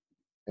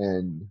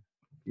 And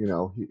he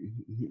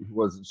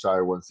wasn't shy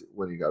once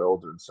when he got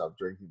older and stopped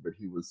drinking, but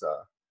he was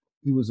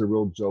a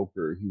real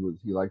joker.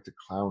 He liked to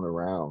clown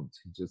around.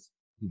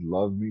 He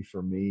loved me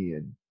for me.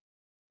 And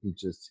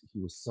he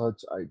was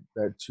such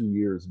that 2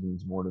 years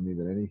means more to me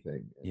than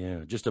anything. And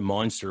Yeah, just a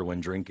monster when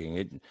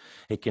drinking.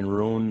 It can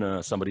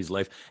ruin somebody's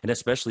life. And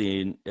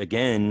especially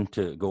again,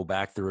 to go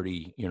back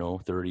 30,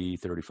 30,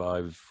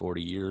 35,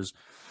 40 years,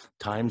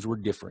 times were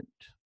different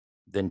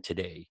than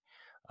today.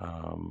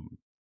 Um,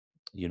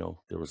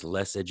 there was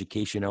less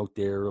education out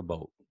there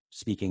about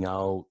speaking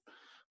out.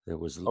 There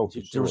was oh, for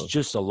there was sure.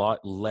 just a lot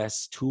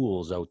less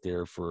tools out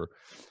there for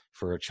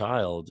a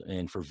child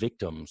and for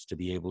victims to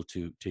be able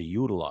to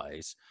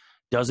utilize.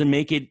 Doesn't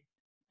make it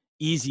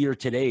easier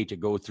today to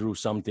go through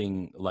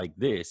something like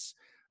this,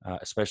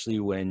 especially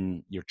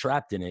when you're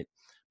trapped in it.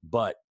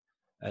 But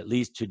at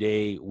least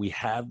today we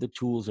have the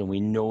tools and we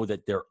know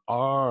that there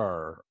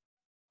are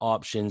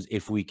options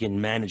if we can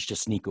manage to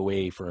sneak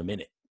away for a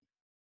minute.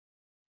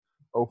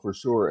 Oh, for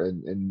sure.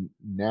 And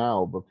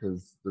now,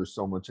 because there's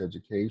so much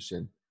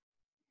education,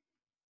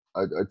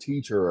 a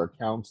teacher or a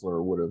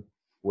counselor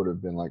would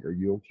have been like, "Are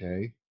you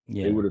okay?"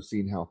 They Yeah, would have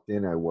seen how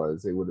thin I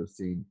was. They would have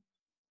seen,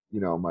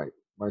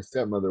 my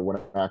stepmother would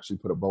actually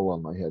put a bow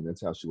on my head, and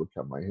that's how she would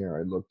cut my hair.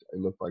 I looked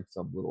like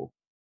some little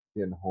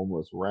thin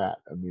homeless rat.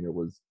 I mean,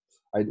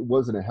 I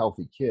wasn't a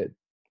healthy kid.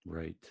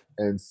 right.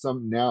 And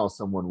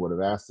someone would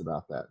have asked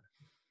about that.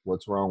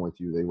 What's wrong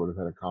with you? They would have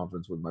had a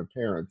conference with my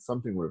parents.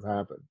 Something would have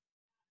happened,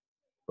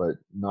 but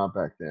not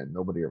back then.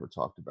 Nobody ever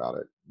talked about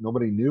it.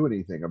 Nobody knew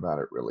anything about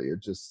it really.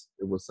 It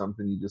was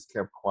something you just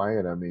kept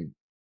quiet. I mean,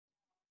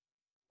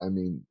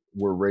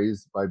 we're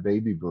raised by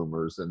baby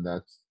boomers, and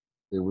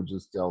they were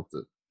just dealt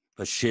it.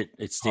 But shit,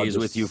 it I'll stays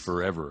with you just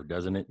forever,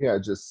 doesn't it? Yeah,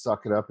 just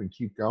suck it up and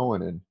keep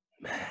going. And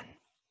Man,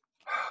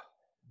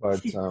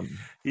 but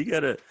you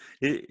gotta.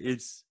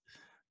 It's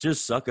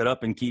just suck it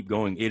up and keep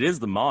going. It is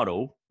the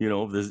motto,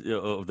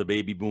 of the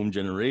baby boom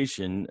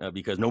generation,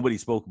 because nobody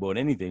spoke about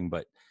anything.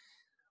 But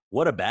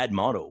what a bad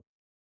motto!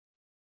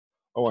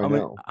 oh, I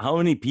know. How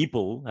many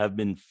people have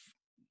been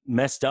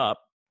messed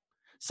up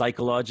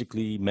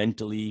psychologically,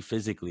 mentally,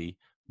 physically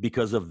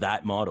because of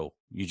that motto?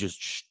 You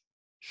just shh,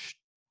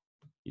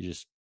 you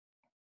just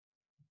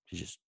you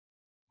just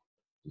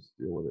Just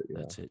deal with it. Yeah,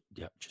 that's it.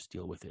 Yeah, just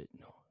deal with it.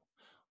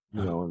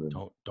 No, and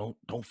then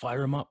don't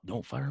fire him up.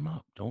 Don't fire him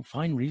up. Don't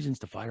find reasons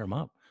to fire him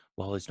up.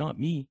 Well, it's not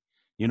me.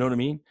 You know what I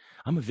mean?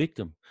 I'm a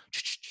victim.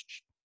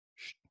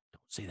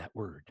 Don't say that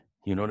word.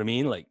 You know what I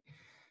mean? Like,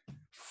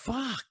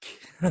 fuck.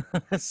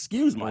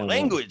 Excuse my oh, I know.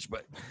 language,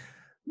 but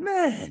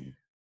man.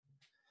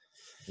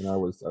 And I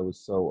was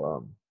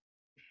so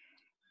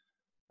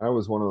I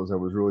was one of those. I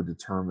was really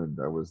determined.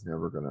 I was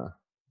never gonna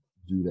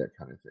do that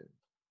kind of thing.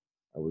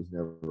 I was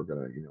never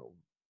gonna,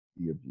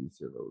 be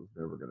abusive. I was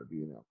never gonna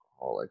be an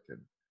alcoholic, and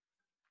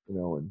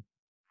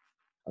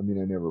I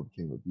mean, I never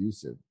became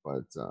abusive,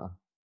 but I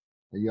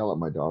yell at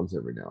my dogs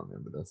every now and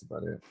then, but that's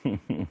about it.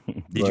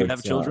 Did you But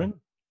have children?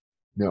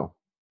 no,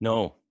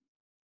 No.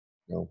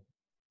 no,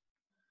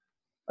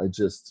 I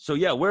just So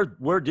yeah,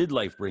 where did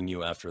life bring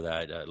you after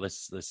that?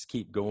 Let's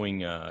keep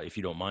going, if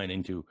you don't mind,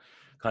 into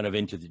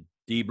the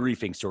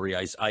debriefing story.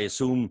 I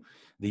assume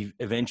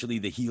eventually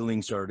the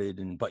healing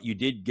started, but you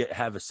did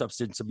have a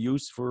substance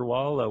abuse for a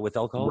while, with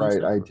alcohol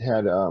and right.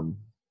 stuff.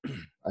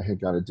 I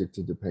had got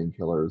addicted to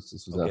painkillers.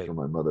 This was Okay. after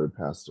my mother had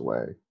passed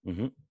away,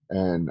 Mm-hmm.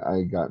 and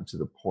I got to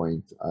the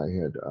point I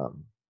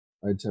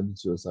attempted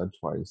suicide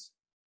twice.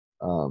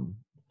 Um,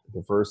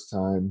 the first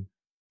time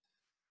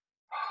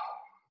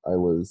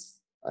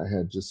I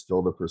had just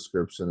filled a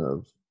prescription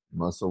of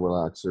muscle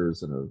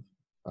relaxers and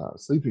of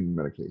sleeping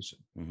medication.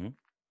 Mm-hmm.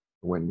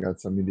 I went and got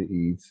something to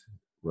eat,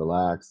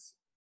 relaxed,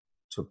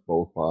 took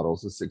both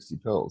bottles of 60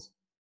 pills.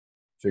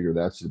 Figured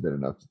that should have been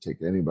enough to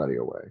take anybody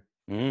away.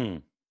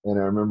 Mm. And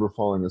I remember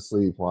falling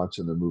asleep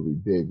watching the movie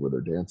Big, where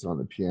they're dancing on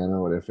the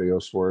piano at FAO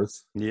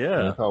Schwartz. And I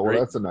Yeah. thought, well, Great.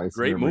 that's a nice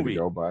Great memory to movie.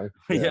 go by.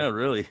 Yeah. Yeah.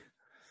 Really.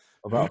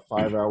 About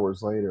 5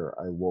 hours later,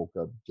 I woke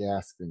up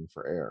gasping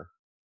for air.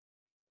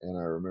 And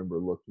I remember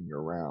looking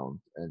around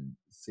and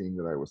seeing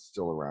that I was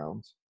still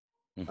around.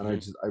 And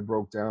Mm-hmm. I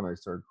broke down. I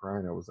started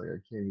crying. I was like, I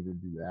can't even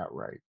do that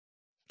right.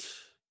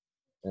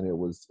 And I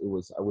was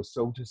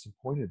so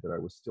disappointed that I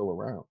was still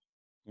around.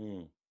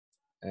 Mm.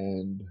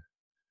 And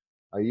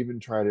I even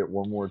tried it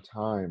one more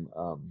time.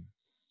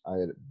 I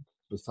had,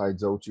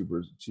 besides those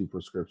two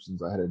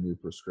prescriptions, I had a new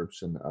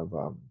prescription of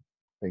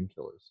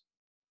painkillers.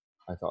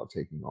 I thought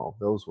taking all of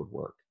those would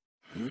work.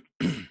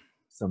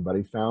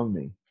 Somebody found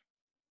me,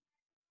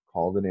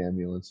 called an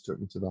ambulance, took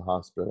me to the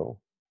hospital,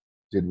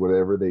 did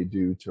whatever they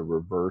do to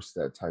reverse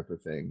that type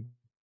of thing.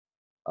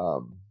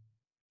 Um,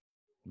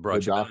 the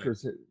Brought you back.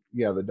 doctors,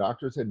 the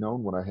doctors had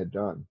known what I had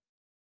done,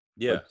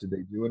 Yeah. but did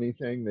they do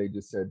anything? They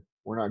just said,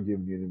 "We're not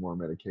giving you any more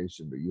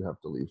medication, but you have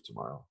to leave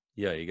tomorrow."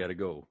 Yeah. You got to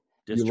go.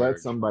 You let Discharge.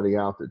 somebody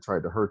out that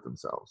tried to hurt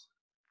themselves,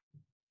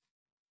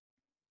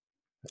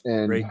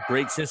 and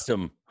Great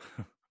system.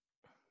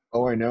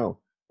 oh, I know.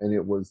 And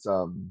it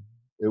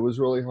was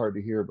really hard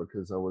to hear,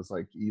 because I was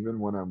like, even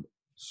when I'm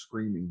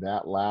screaming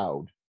that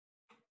loud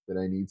that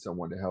I need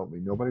someone to help me,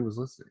 nobody was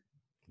listening.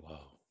 Wow.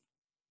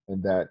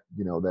 And that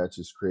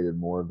just created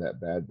more of that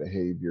bad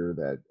behavior,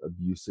 that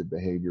abusive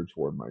behavior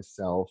toward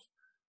myself.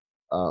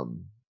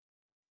 Um,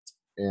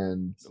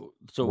 And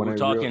So when we're I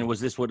talking, real was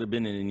this would have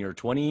been in your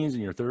 20s, in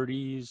your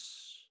 30s?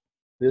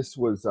 this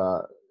was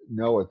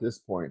no, at this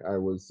point I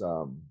was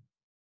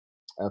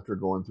after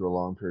going through a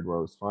long period where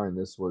I was fine.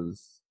 This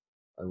was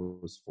I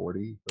was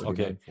 40,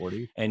 Okay. 39,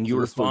 40. And you So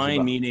were this was fine,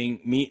 about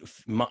meaning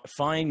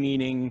fine,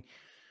 meaning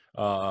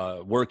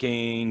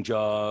working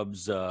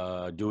jobs,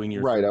 doing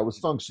your right. I thing, was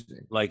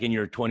functioning. like in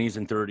your 20s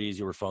and 30s,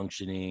 you were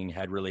functioning,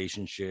 had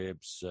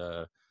relationships,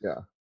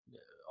 Yeah.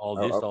 all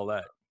I, this, I, all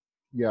that.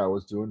 yeah, I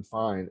was doing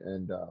fine.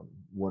 And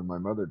when my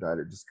mother died,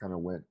 it just kind of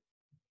went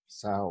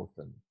south,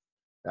 and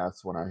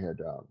that's when I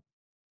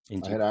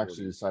Into had your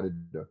actually 40s. decided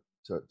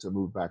to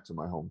move back to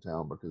my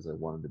hometown because I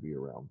wanted to be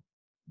around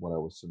what I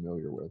was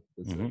familiar with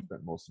because I Hmm.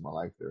 spent most of my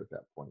life there at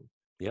that point.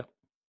 Yep.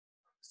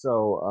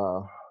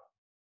 So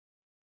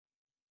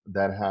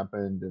that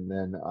happened, and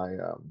then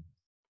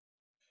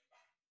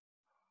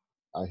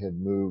I had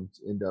moved,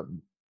 ended up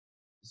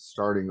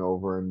starting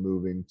over and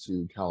moving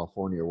to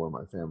California where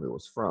my family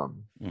was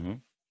from. Hmm.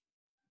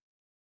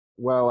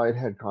 Well, I'd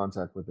had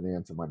contact with an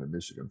aunt of mine in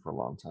Michigan for a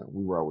long time.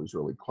 We were always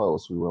really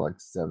close. We were like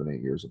 7,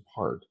 8 years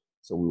apart.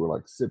 So we were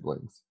like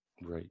siblings.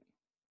 Right.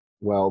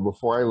 Well,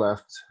 before I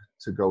left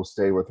to go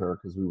stay with her,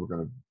 because we were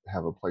going to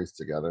have a place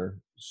together,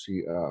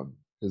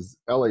 because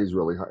LA's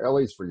really hard.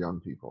 LA's for young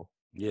people.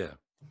 Yeah.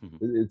 Hmm.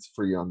 It's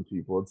for young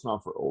people. It's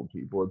not for old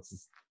people. It's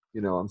just,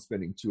 I'm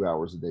spending 2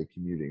 hours a day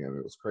commuting. I mean,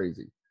 it was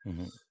crazy.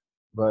 Hmm.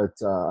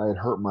 But I had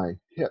hurt my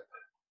hip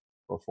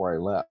before I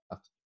left.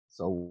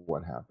 So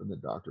what happened? The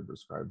doctor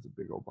prescribes a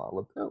big old bottle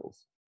of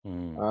pills.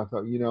 Hmm. And I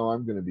thought,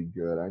 I'm going to be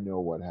good. I know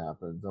what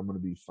happens. I'm going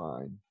to be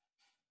fine.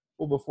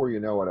 Well, before you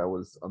know it,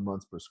 a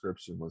month's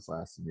prescription was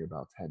lasting me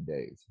about 10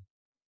 days.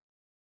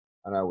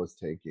 And I was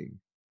taking,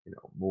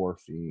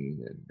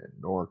 morphine and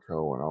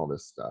Norco and all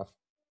this stuff.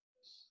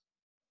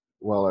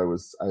 Well,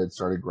 I had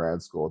started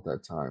grad school at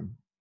that time,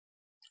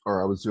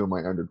 or I was doing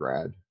my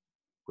undergrad,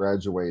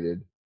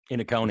 graduated, In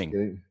was accounting.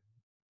 getting,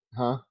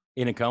 huh?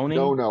 In accounting.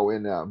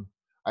 No,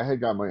 I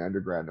had got my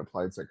undergrad in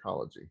applied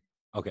psychology.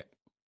 Okay.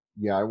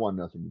 Yeah, I want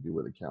nothing to do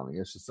with accounting.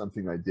 It's just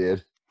something I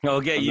did.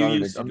 Okay. You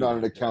used to I'm do not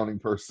an that. Yeah. accounting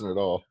person at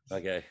all.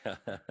 Okay.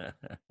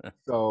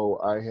 So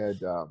I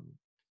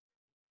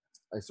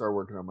started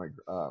working on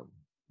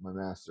my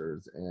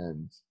master's,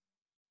 and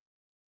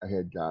I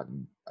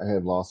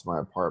had lost my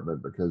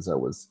apartment because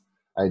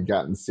I had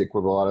gotten sick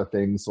with a lot of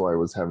things, so I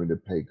was having to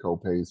pay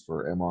copays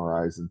for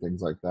MRIs and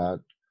things like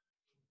that.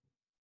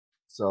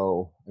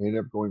 So I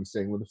ended up going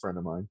staying with a friend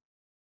of mine.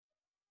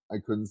 I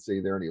couldn't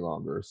stay there any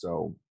longer,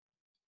 so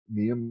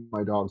me and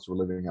my dogs were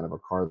living out of a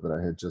car that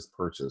I had just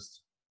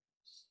purchased,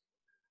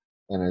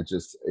 and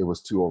it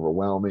was too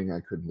overwhelming.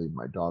 I couldn't leave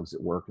my dogs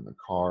at work in the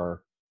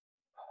car.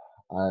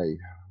 I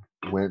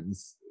went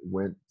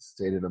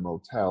stayed at a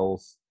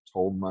motel,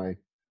 told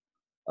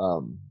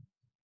um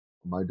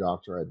my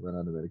doctor I'd run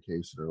out of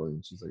medication early,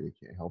 and she's like,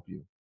 I can't help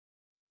you.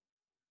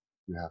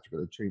 You have to go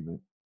to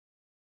treatment.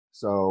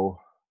 So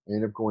I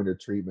ended up going to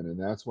treatment, and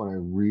that's when I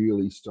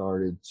really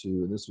started to,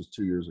 and this was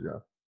 2 years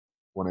ago,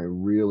 when I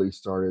really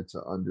started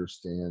to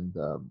understand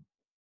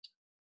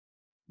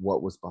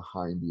what was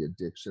behind the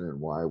addiction and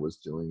why I was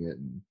doing it,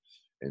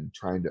 and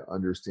trying to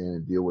understand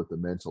and deal with the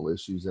mental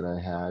issues that I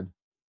had.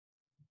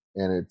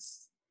 And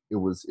it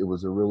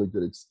was a really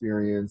good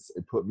experience.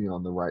 It put me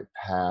on the right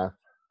path.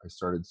 I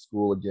started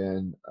school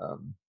again.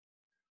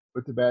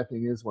 But the bad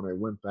thing is, when I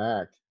went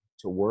back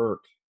to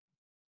work,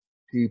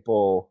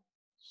 people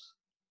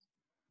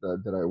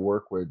that I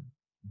work with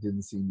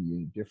didn't seem to be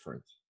any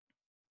different.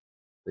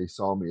 They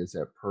saw me as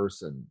that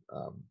person.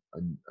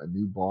 A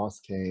new boss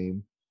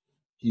came.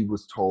 He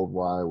was told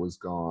why I was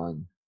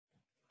gone.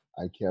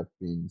 I kept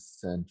getting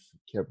sent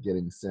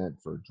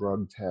for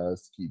drug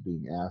tests, keep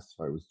being asked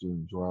if I was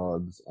doing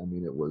drugs. I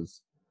mean,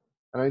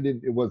 and I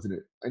didn't, it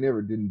wasn't, I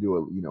never didn't do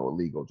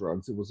illegal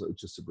drugs. It was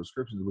just a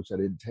prescription, which I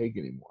didn't take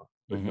anymore,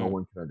 but no Hmm.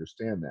 one could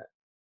understand that.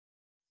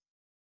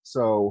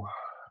 So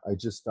I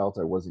just felt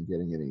I wasn't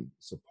getting any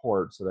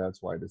support. So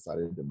that's why I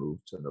decided to move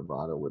to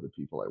Nevada, where the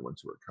people I went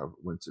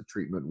to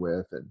treatment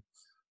with, and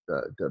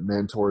the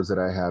mentors that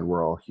I had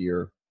were all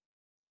here.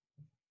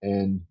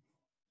 And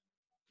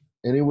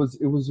it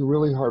was a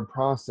really hard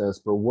process,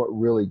 but what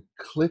really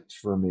clicked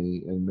for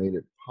me and made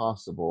it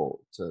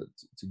possible to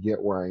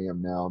get where I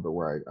am now, but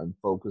where I'm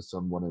focused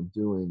on what I'm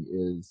doing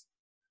is,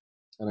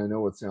 and I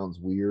know it sounds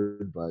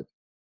weird, but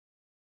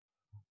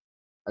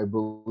I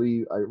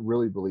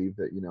really believe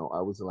that,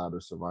 I was allowed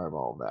to survive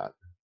all of that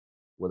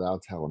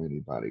without telling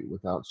anybody,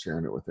 without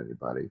sharing it with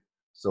anybody,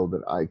 so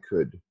that I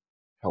could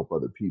help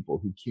other people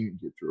who can't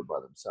get through it by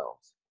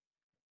themselves.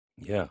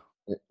 Yeah.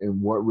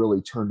 And what really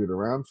turned it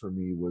around for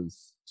me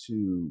was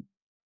to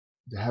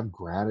have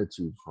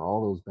gratitude for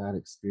all those bad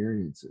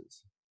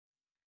experiences,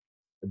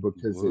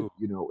 because Whoa.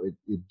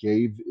 it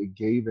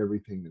gave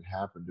everything that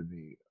happened to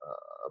me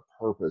a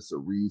purpose, a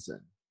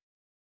reason.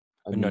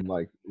 I And mean,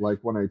 like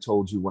when I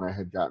told you, when I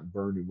had gotten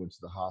burned and went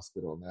to the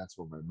hospital, and that's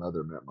where my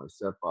mother met my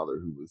stepfather,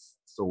 who was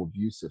so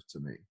abusive to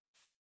me.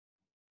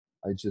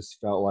 I just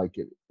felt like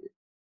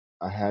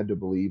I had to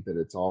believe that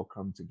it's all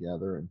come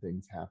together and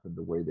things happened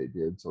the way they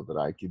did so that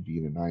I could be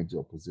in an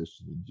ideal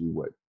position to do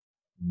what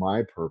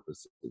my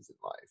purpose is in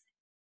life.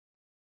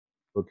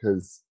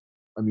 Because,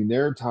 I mean,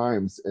 there are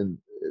times, and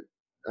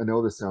I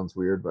know this sounds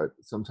weird, but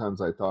sometimes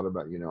I thought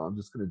about, I'm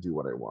just going to do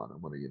what I want.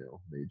 I'm going to,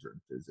 major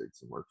in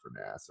physics and work for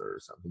NASA or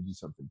something, do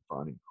something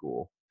fun and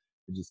cool,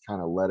 and just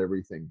kind of let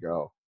everything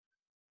go.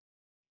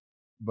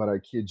 But I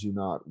kid you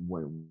not,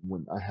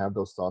 when I have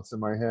those thoughts in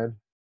my head,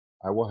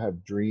 I will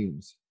have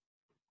dreams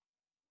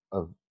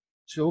of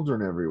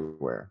children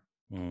everywhere,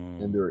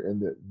 and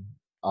Mm,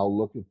 I'll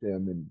look at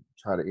them and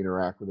try to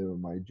interact with them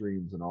in my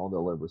dreams, and all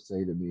they'll ever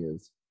say to me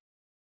is,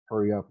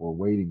 "Hurry up, we're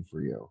waiting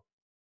for you,"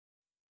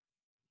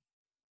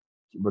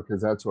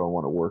 because that's who I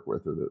want to work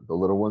with, are the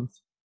little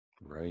ones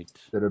right.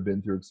 that have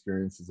been through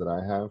experiences that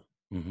I have,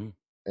 Hmm.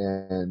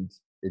 and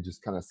it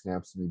just kind of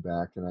snaps me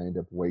back, and I end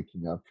up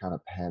waking up kind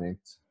of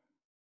panicked.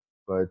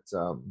 But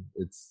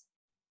it's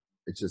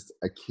just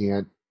I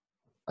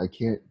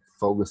can't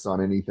focus on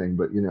anything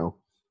but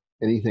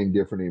anything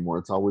different anymore.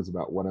 It's always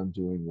about what I'm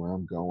doing, where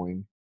I'm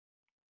going,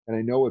 and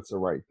I know it's the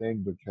right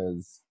thing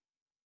because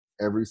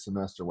every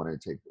semester when I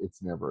take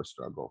it's never a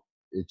struggle.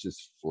 It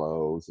just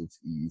flows. It's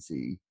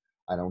easy.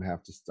 I don't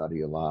have to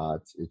study a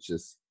lot.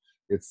 It's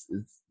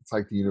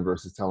like the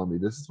universe is telling me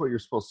this is what you're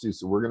supposed to do.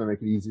 So we're gonna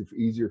make it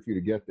easier for you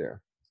to get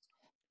there.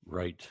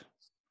 Right.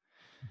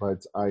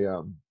 But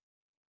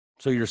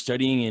So you're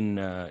studying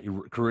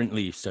you're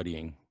currently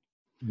studying,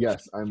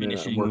 yes, I'm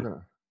finishing.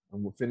 working.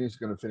 Gonna finish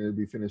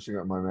be finishing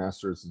up my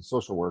master's in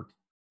social work,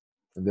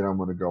 and then I'm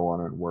gonna go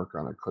on and work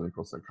on a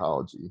clinical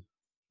psychology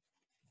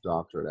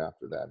doctorate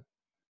after that.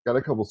 Got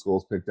a couple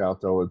schools picked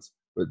out though.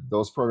 But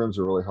those programs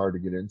are really hard to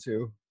get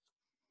into.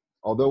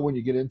 Although when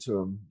you get into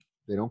them,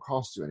 they don't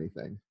cost you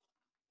anything,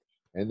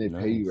 and they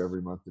pay you Nice.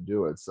 every month to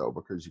do it. So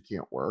because you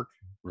can't work,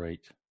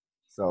 Right.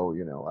 so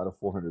out of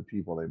 400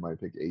 people, they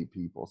might pick 8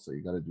 people. So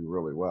you got to do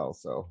really well.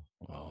 So,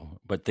 Wow.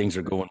 But things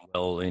are going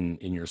well in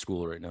your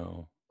school right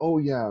now. oh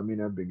yeah, I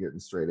mean I've been getting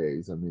straight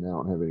A's. I mean I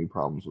don't have any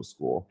problems with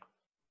school.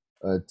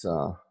 But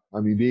I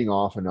mean being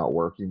off and not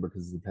working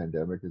because of the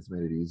pandemic has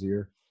made it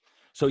easier.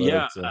 So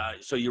yeah,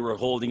 But so you were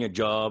holding a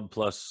job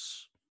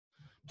plus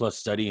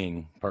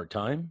studying part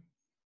time.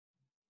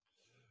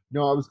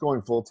 no, I was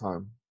going full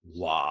time.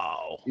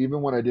 Wow.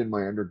 Even when I did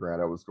my undergrad,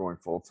 I was going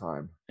full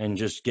time. And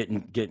just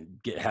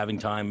having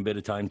time, a bit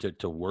of time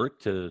to work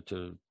to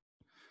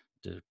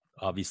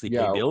obviously pay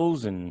Yeah,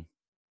 bills and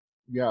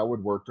yeah, I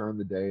would work during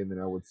the day and then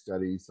I would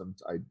study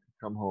I'd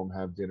come home,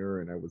 have dinner,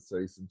 and I would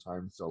study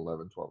sometimes till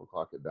 11, 12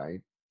 o'clock at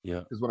night.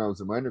 yeah. Because when I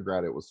was in my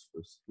undergrad, it was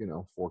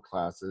 4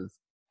 classes,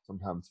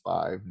 sometimes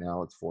five.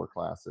 Now it's 4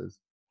 classes.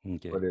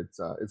 Okay. But it's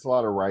a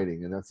lot of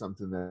writing, and that's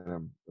something that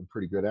I'm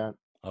pretty good at.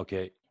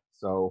 Okay.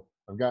 So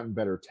I've gotten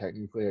better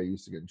technically. I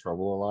used to get in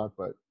trouble a lot,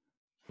 but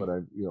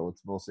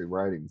it's mostly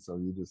writing. So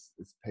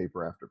it's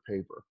paper after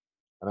paper,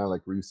 and I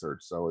like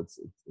research, so it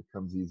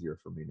comes easier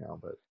for me now.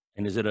 But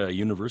And is it a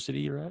university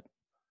you're at?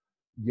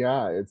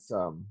 yeah, it's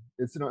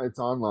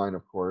online,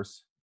 of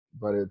course,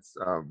 but it's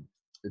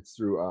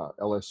through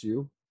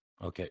LSU.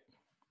 Okay.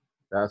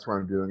 That's where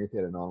I'm doing it. They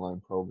had an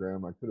online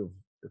program. I could have,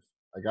 if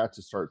I got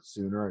to start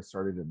sooner. I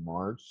started in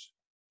March.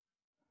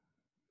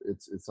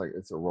 It's like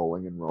it's a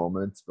rolling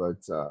enrollment, but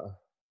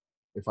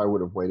if I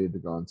would have waited to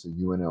go into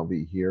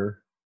UNLV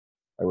here,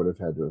 I would have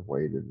had to have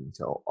waited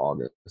until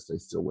August. I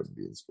still wouldn't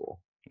be in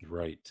school.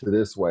 Right. So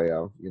this way,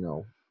 I've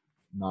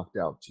knocked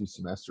out 2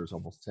 semesters,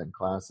 almost 10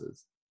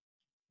 classes.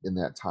 In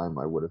that time,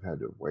 I would have had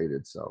to have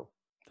waited. So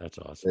That's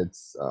awesome.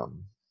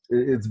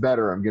 it's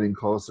better. I'm getting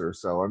closer.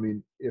 So I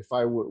mean, if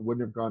I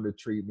wouldn't have gone to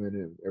treatment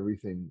and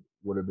everything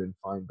would have been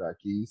fine back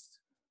east,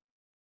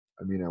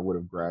 I mean, I would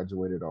have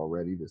graduated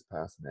already this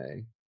past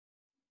May.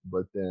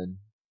 But then,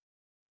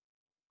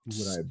 who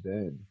would I S- have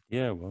been?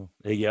 Yeah, well,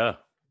 yeah.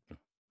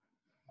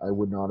 I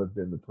would not have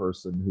been the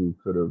person who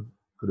could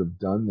have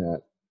done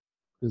that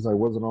because I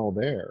wasn't all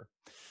there.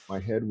 My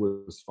head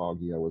was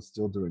foggy. I was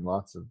still doing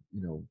lots of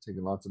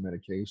taking lots of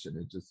medication.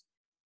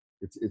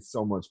 It's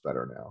so much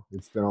better now.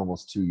 It's been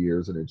almost 2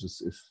 years, and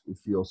it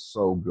feels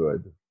so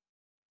good.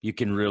 You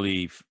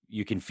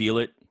can feel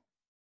it.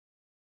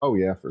 Oh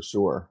yeah, for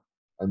sure.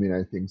 I mean,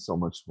 I think so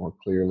much more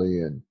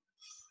clearly, and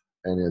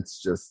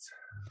it's just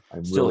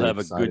I'm really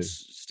excited.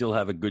 Still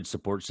have a good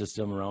support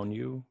system around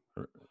you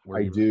where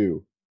I you're.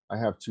 do. I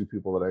have 2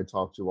 people that I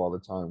talk to all the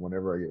time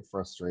whenever I get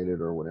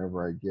frustrated or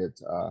whenever I get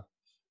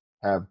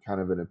have kind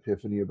of an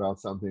epiphany about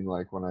something,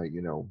 like when I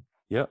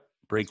Yeah,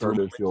 breakthrough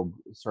moment.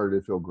 started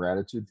to feel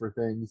gratitude for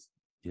things.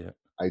 Yeah.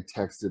 I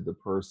texted the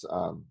person.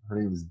 Her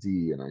name is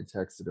Dee, and I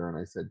texted her and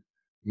I said,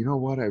 "You know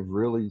what? I've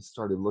really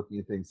started looking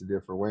at things a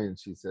different way." And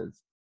she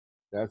says,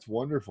 "That's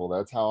wonderful.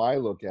 That's how I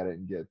look at it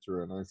and get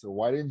through it." And I said,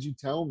 "Why didn't you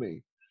tell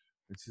me?"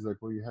 And she's like,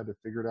 "Well, you had to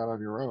figure it out on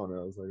your own." And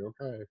I was like,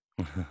 "Okay."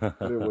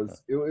 But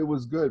it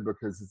was good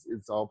because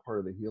it's all part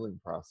of the healing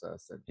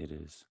process, and It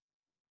is.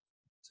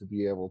 to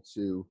be able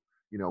to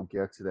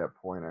get to that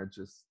point,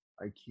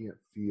 I can't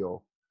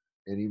feel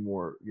any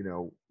more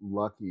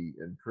lucky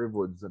and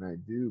privileged than I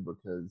do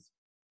because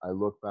I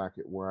look back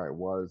at where I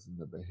was and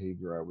the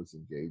behavior I was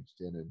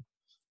engaged in,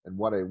 and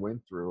what I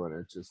went through, and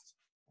it just,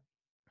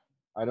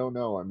 I don't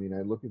know. I mean,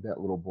 I look at that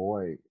little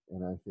boy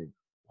and I think,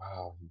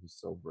 wow, he was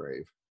so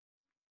brave.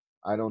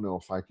 I don't know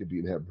if I could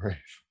be that brave,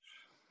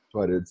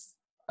 but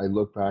I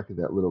look back at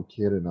that little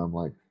kid and I'm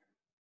like,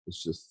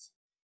 it's just,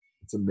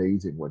 it's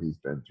amazing what he's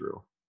been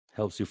through.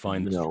 Helps you And,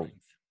 find the strength.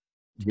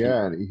 Can,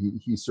 yeah,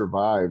 and he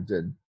survived,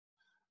 and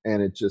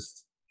it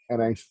just,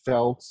 and I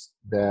felt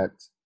that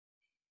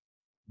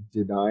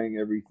denying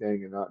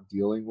everything and not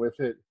dealing with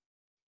it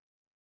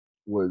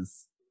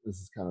was, this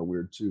is kind of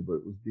weird too, but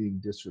it was being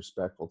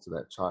disrespectful to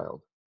that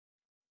child.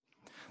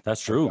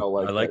 that's I true. felt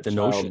I like like the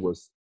notion.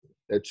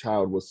 that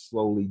child was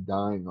slowly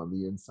dying on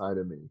the inside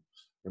of me.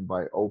 And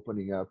by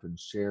opening up and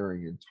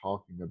sharing and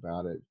talking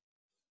about it,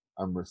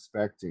 I'm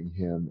respecting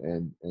him,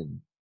 and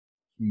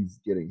he's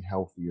getting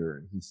healthier,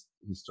 and he's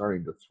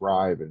starting to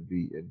thrive and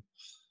be,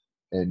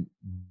 and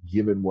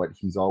given what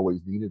he's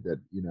always needed, that,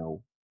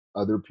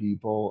 other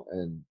people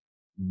and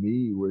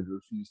me would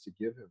refuse to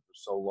give him for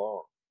so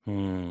long. I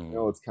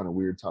know Hmm. it's kind of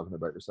weird talking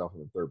about yourself in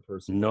the third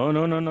person, but No,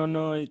 no, no, no,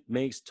 no. It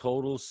makes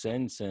total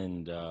sense.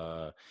 And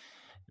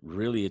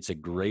really, it's a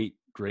great,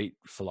 great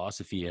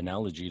philosophy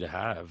analogy to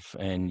have.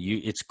 And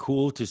it's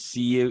cool to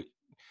see it.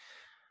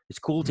 It's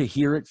cool to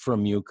hear it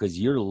from you because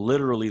you're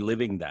literally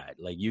living that.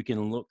 Like you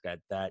can look at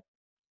that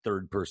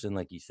third person,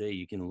 like you say,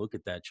 you can look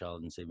at that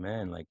child and say,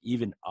 man, like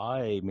even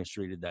I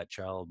mistreated that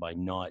child by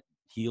not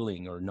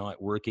healing or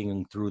not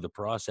working through the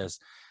process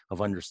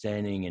of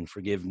understanding and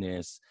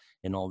forgiveness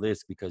and all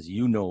this, because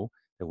you know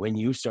that when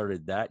you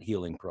started that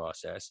healing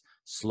process,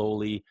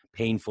 slowly,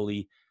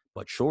 painfully,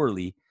 but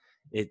surely,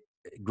 it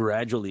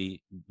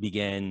gradually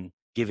began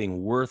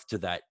giving worth to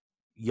that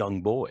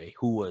young boy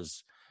who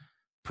was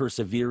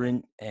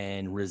perseverant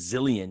and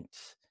resilient,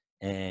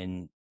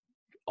 and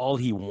all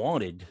he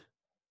wanted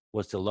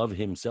was to love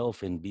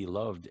himself and be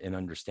loved and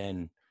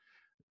understand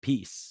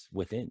peace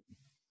within.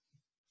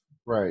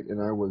 right.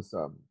 And I was,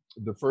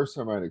 the first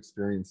time I'd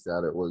experienced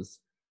that, it was,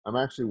 I'm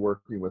actually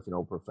working with an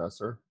old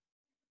professor.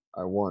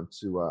 I want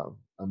to,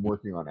 I'm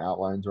working on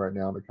outlines right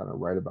now to kind of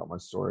write about my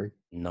story.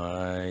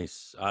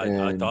 Nice. I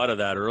And thought of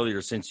that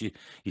earlier since you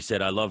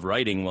said I love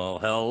writing. Well,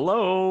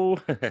 hello.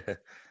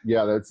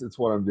 yeah, it's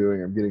what I'm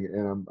doing. I'm getting,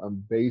 and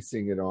I'm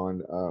basing it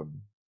on,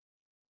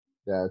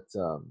 that,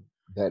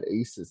 that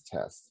ACEs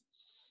test,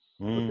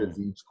 Mm. because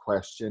each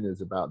question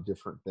is about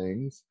different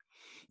things.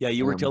 Yeah,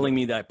 you And were telling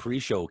me that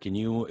pre-show. Can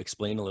you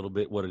explain a little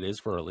bit what it is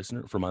for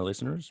my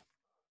listeners?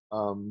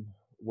 um,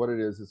 what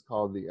it is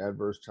called the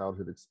Adverse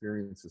Childhood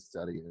Experiences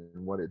Study,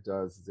 and what it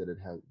does is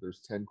that there's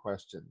 10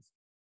 questions,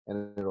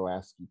 and it'll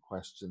ask you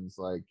questions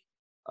like,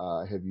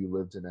 have you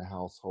lived in a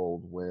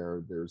household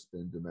where there's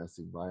been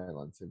domestic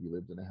violence? Have you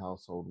lived in a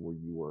household where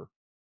you were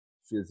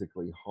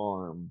physically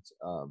harmed?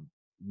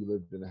 You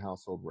lived in a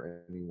household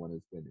where anyone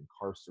has been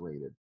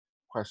incarcerated?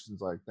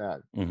 Questions like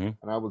that. Mm-hmm.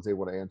 And I was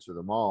able to answer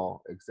them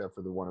all except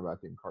for the one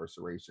about the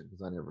incarceration,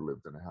 because I never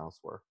lived in a house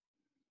where,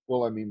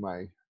 well, I mean,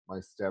 my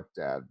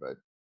stepdad, but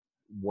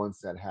once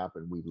that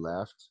happened, we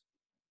left,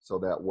 so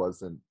that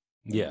wasn't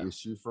an Yeah.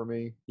 issue for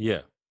me.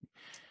 Yeah.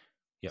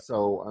 Yeah.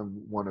 So I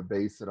want to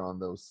base it on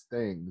those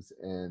things.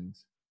 And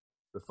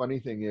the funny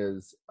thing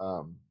is,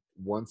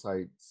 once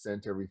I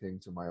sent everything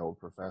to my old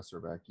professor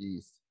back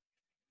east,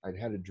 I'd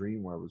had a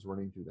dream where I was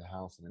running through the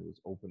house and I was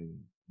opening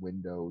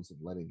windows and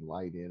letting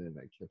light in, and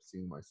I kept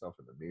seeing myself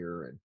in the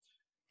mirror, and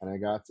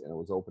I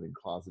was opening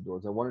closet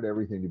doors. I wanted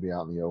everything to be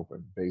out in the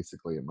open,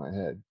 basically, in my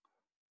head.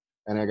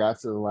 And I got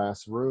to the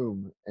last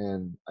room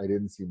and I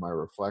didn't see my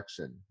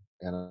reflection.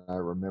 And I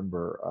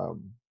remember,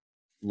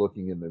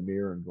 looking in the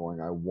mirror and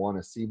going, I want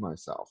to see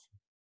myself.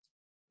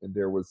 And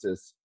there was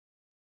this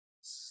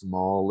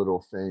small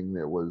little thing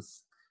that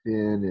was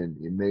thin and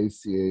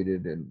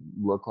emaciated and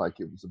looked like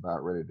it was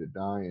about ready to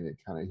die. And it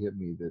kind of hit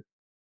me that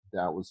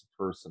that was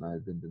the person I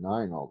had been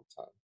denying all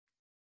the time.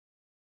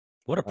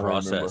 What a And I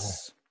remember,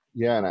 process.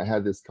 yeah, and I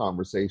had this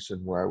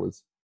conversation where I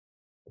was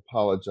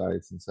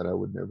apologized and said I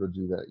would never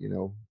do that,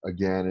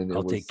 again. And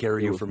I'll take care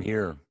of it you was from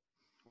here.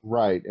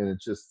 right. And it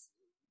just,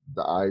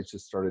 the eyes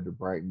just started to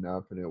brighten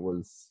up, and it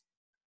was,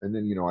 and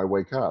then, I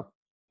wake up.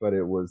 But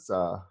it was,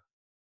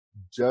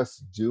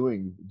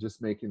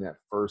 just making that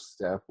first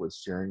step was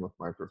sharing with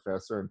my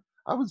professor. And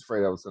I was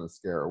afraid I was going to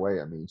scare her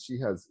away. I mean,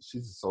 she's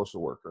a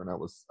social worker, and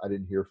I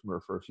didn't hear from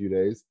her for a few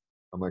days.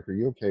 I'm like, are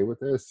you okay with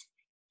this?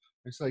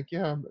 And she's like,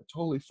 yeah, I'm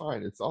totally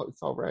fine. It's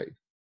all right.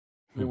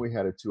 And then Hmm. we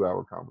had a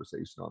 2-hour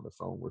conversation on the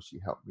phone where she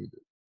helped me to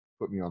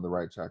put me on the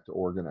right track to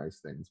organize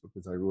things,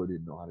 because I really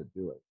didn't know how to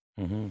do it.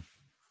 Mm-hmm.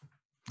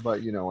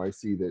 But I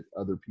see that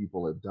other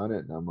people have done it,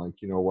 and I'm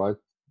like, you know what?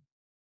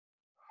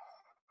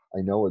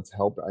 I know it's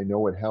helped. I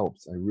know it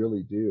helps. I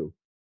really do.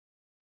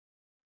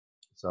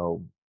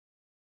 So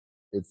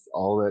it's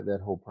all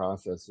that whole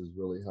process has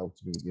really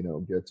helped me,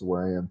 get to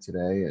where I am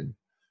today. And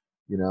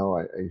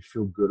I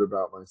feel good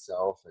about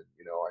myself, and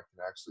I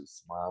can actually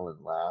smile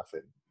and laugh,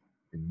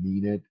 and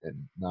mean it,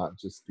 and not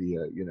just be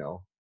a,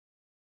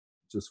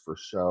 just for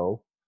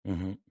show.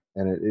 Mm-hmm.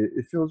 And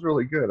it feels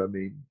really good. I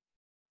mean,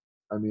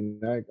 I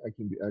mean, I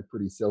can be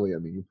pretty silly. I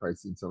mean, you've probably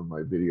seen some of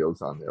my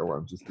videos on there where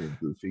I'm just being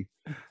goofy,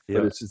 but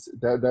Yeah, it's just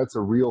that's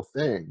a real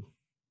thing.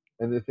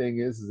 And the thing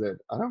is that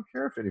I don't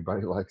care if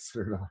anybody likes it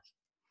or not.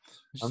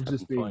 just I'm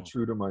just having being fun.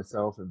 true to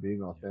myself and being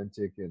Yeah,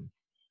 authentic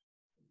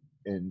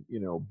and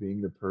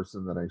being the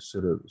person that I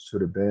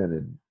should have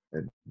been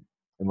and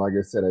like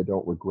I said, I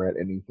don't regret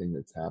anything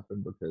that's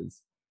happened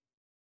because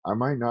I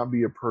might not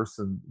be a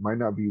person, might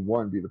not be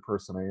one, be the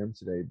person I am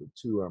today, but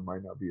two, I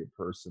might not be a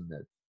person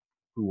that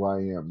who I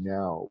am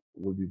now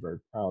would be very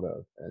proud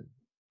of. And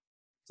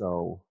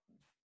so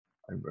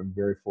I'm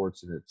very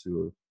fortunate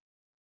to have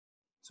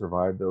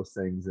survived those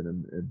things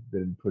and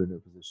been put in a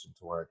position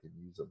to where I can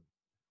use them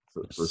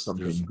for there's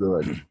something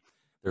good.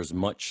 there's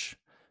much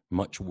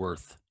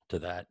worth to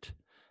that,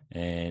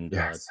 and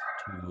Yes.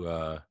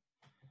 to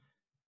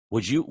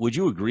would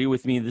you agree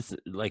with me? This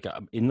like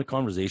in the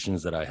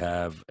conversations that I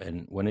have,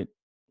 and when it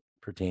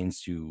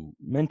pertains to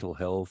mental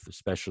health,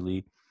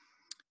 especially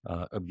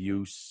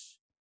abuse,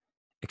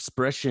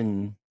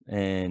 expression,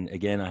 and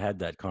again, I had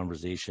that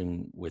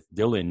conversation with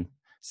Dylan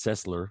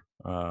Sessler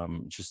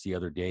just the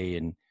other day,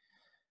 and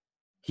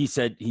he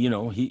said,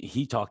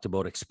 he talked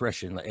about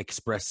expression, like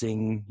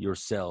expressing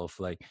yourself,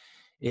 like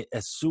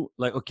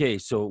like okay,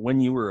 so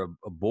when you were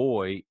a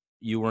boy,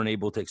 you weren't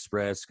able to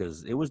express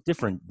because it was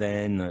different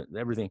then,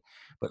 everything.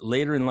 But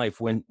later in life,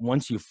 when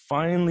once you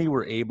finally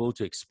were able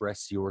to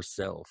express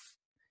yourself,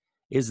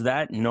 is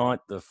that not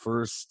the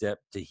first step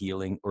to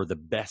healing or the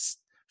best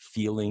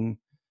feeling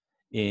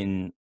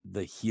in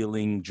the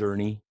healing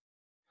journey?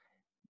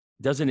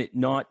 Doesn't it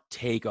not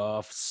take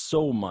off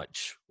so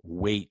much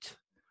weight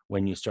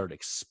when you start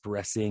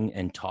expressing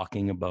and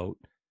talking about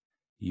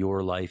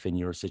your life and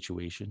your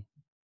situation?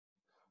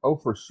 Oh,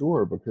 for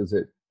sure, because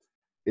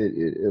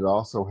it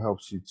also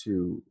helps you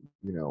to,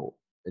 you know,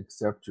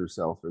 accept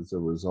yourself as a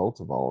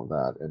result of all of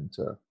that and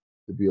to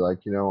be like,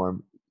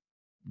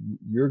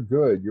 you're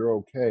good, you're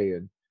okay,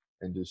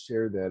 and to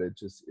share that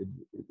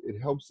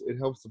it helps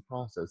the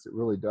process. It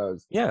really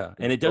does. Yeah, The and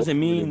closure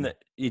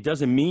it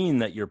doesn't mean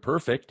that you're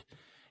perfect.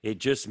 It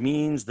just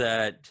means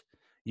that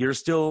you're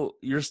still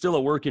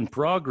a work in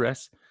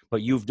progress,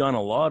 but you've done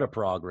a lot of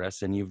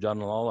progress and you've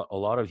done a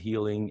lot of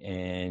healing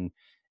and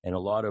a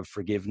lot of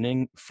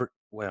forgiving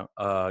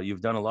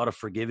you've done a lot of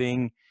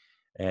forgiving,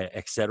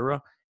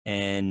 etc.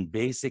 And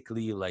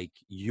basically, like,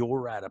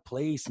 you're at a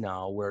place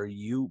now where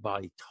you,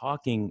 by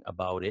talking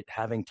about it,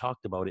 having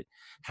talked about it,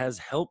 has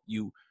helped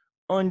you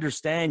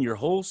understand your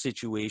whole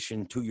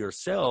situation to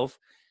yourself,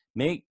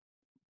 make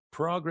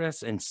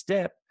progress and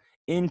step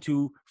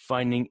into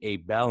finding a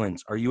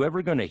balance. Are you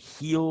ever going to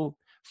heal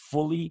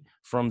fully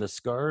from the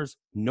scars?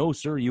 No,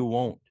 sir, you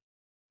won't.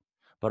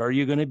 But are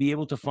you going to be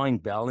able to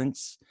find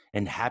balance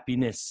and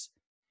happiness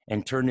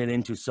and turn it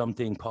into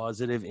something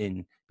positive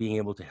in being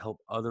able to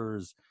help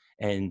others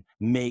and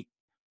make,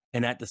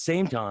 and at the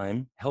same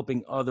time,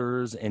 helping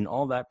others and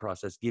all that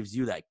process gives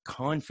you that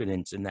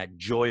confidence and that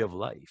joy of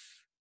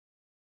life?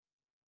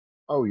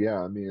 Oh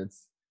yeah, I mean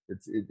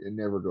it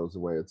never goes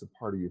away. It's a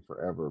part of you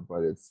forever.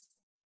 But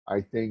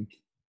I think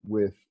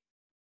with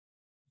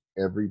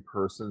every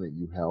person that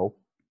you help,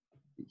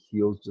 it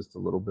heals just a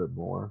little bit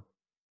more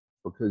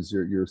because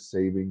you're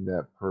saving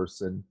that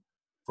person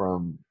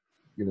from,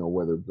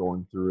 whether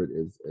going through it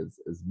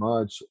as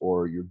much,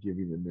 or you're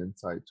giving them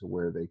insight to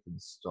where they can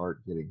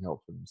start getting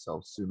help for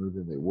themselves sooner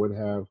than they would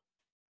have.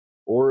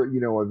 Or,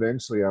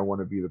 eventually I want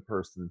to be the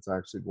person that's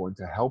actually going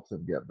to help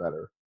them get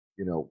better,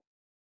 you know,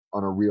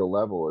 on a real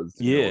level as,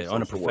 a Yeah,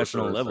 on a social worker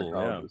professional or a level. Yeah.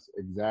 psychologist.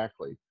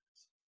 Exactly.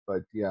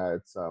 But yeah,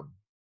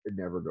 it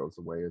never goes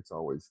away. It's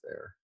always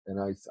there. And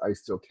I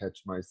still catch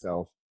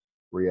myself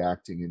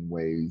reacting in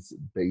ways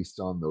based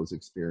on those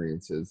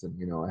experiences. And,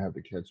 I have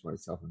to catch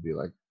myself and be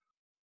like,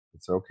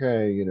 it's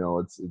okay,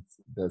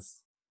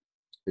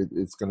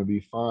 it's going to be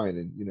fine.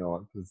 And,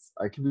 because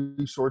I can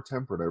be short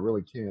tempered, I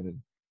really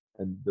can.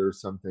 And there's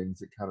some things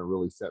that kind of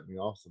really set me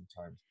off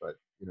sometimes, but,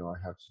 I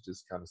have to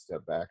just kind of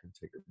step back and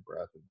take a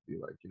breath and be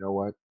like, you know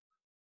what?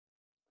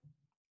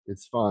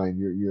 It's fine.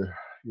 You're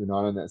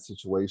not in that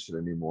situation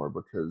anymore,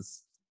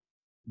 because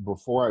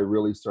before I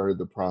really started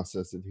the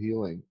process of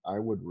healing, I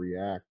would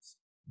react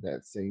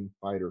that same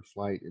fight or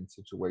flight in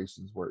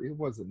situations where it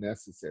wasn't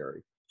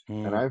necessary.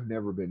 And Mm, I've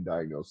never been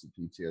diagnosed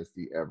with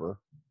PTSD ever,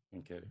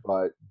 okay.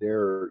 but there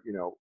are,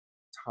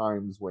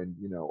 times when,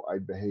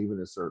 I'd behave in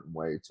a certain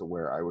way to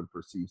where I would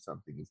perceive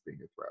something as being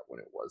a threat when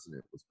it wasn't,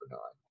 it was benign.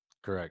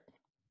 Correct.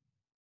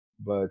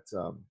 But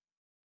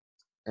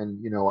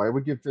and I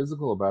would get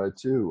physical about it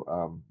too.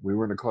 We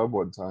were in a club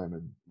one time,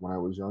 and when I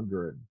was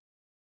younger, and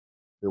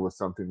there was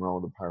something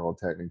wrong with the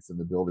pyrotechnics and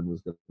the building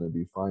was going to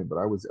be fine, but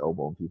I was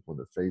elbowing people in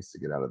the face to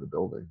get out of the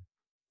building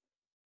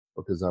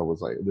because I was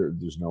like,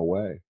 there's no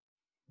way,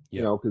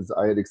 Yeah. because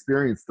I had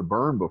experienced the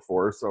burn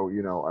before. So,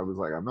 I was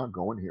like, I'm not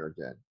going here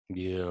again.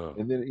 Yeah.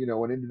 And then, it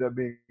ended up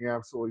being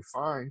absolutely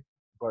fine,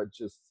 but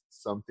just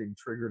something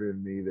triggered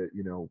in me that,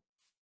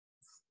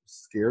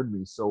 scared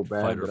me so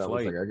Fight bad or that I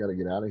was like, flight. I got to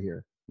get out of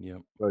here. Yeah.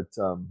 But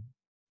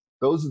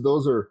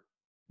those are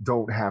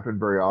don't happen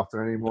very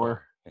often No.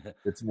 anymore.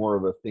 It's more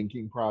of a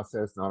thinking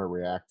process, not a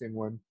reacting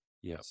one.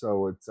 Yeah.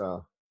 So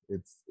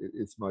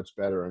it's much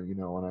better, and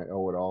and I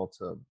owe it all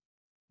to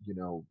you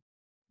know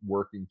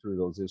working through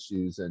those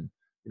issues, and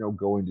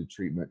going to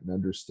treatment and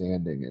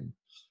understanding,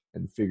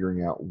 and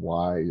figuring out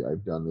why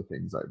I've done the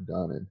things I've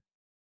done,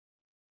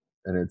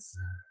 and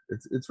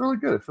it's really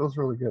good. It feels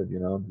really good,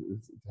 to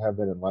have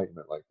that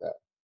enlightenment like that.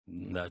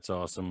 That's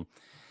awesome.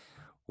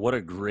 What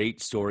a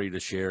great story to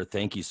share.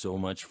 Thank you so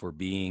much for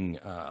being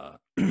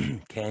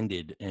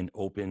candid and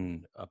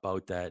open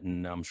about that.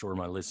 And I'm sure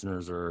my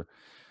listeners are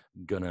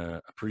going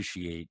to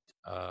appreciate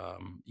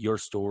your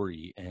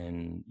story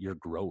and your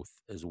growth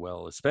as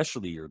well,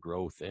 especially your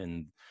growth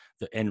and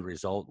the end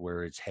result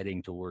where it's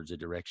heading towards a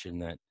direction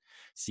that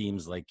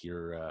seems like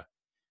you're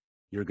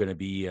going to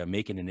be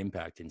making an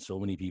impact in so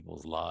many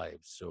people's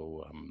lives.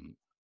 So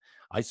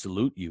I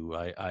salute you.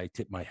 I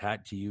tip my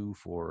hat to you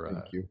for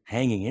Thank you.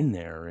 hanging in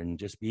there and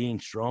just being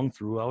strong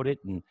throughout it,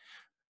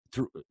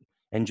 through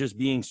and just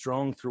being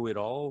strong through it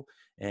all.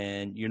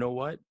 And you know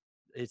what?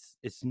 It's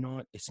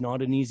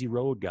not an easy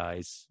road,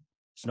 guys.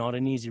 It's not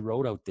an easy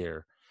road out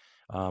there.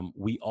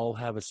 We all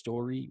have a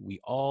story.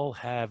 We all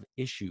have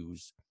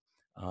issues.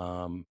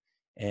 Um,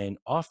 and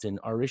often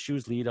our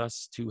issues lead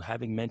us to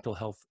having mental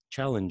health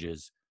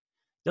challenges.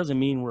 Doesn't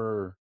mean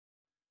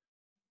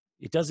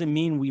it doesn't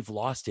mean we've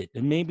lost it.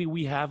 And maybe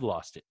we have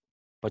lost it,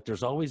 but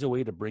there's always a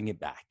way to bring it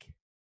back.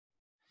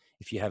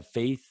 If you have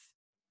faith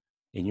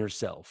in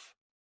yourself,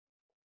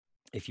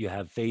 if you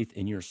have faith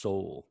in your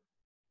soul,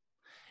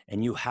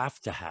 and you have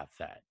to have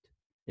that.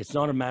 It's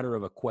not a matter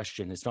of a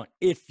question. It's not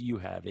if you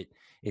have it,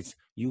 it's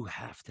you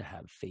have to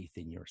have faith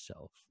in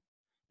yourself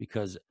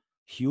because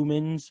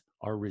humans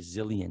are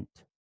resilient.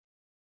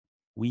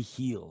 We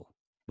heal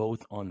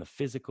both on the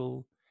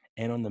physical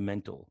and on the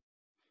mental.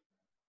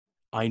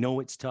 I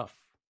know it's tough.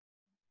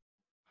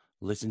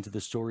 Listen to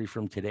the story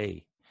from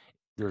today.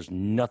 There's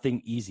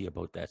nothing easy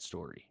about that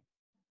story.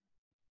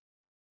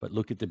 But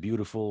look at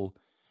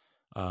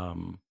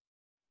um,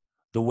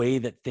 the way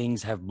that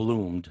things have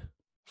bloomed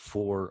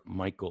for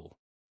Michael,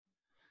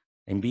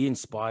 and be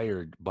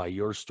inspired by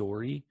your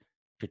story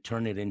to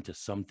turn it into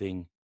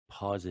something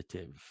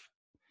positive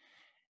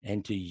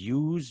and to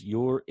use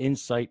your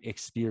insight,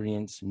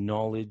 experience,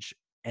 knowledge,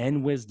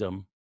 and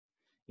wisdom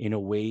in a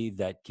way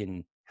that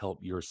can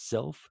help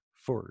yourself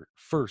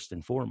first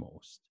and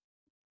foremost,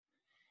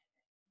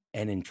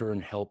 and in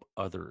turn help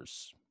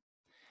others.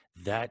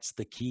 That's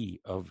the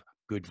key of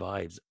good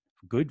vibes.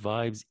 Good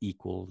vibes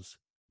equals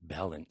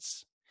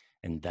balance.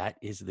 And that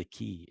is the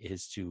key,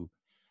 is to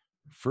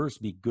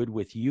first be good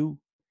with you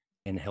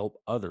and help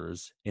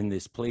others in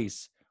this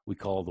place we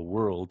call the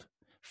world,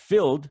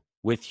 filled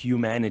with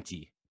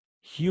humanity.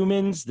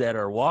 Humans that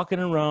are walking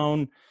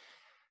around,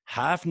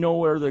 half know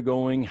where they're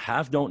going,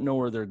 half don't know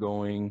where they're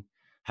going,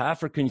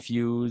 half are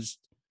confused.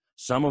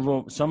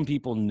 Some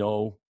people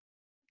know.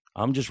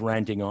 I'm just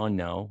ranting on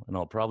now, and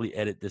I'll probably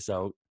edit this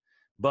out.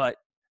 But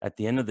at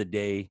the end of the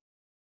day,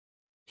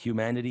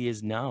 humanity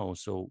is now.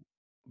 So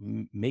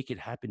make it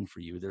happen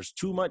for you. There's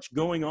too much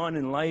going on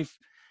in life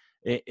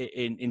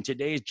in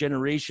today's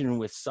generation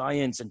with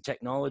science and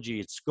technology.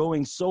 It's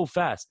going so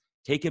fast.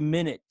 Take a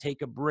minute,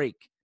 take a break,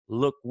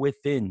 look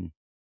within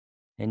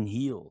and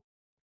heal.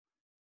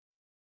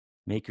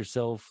 Make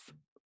yourself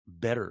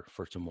better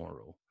for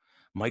tomorrow.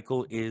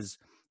 Michael is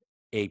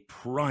a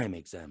prime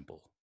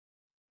example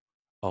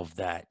of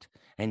that.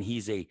 And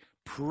he's a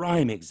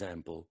prime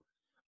example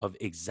of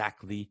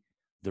exactly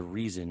the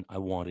reason I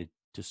wanted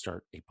to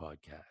start a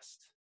podcast.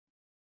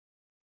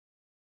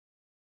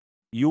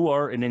 You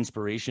are an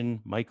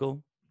inspiration,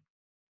 Michael.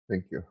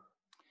 Thank you.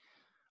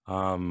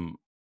 Um,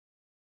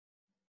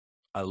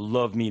 I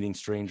love meeting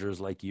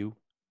strangers like you.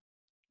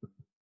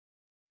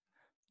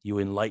 You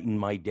enlighten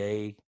my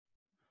day.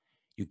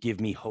 You give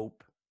me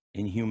hope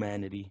in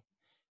humanity,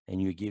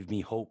 and you give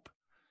me hope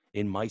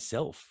in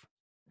myself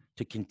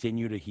to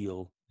continue to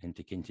heal and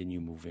to continue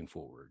moving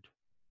forward.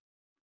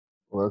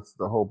 Well, that's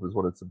the hope is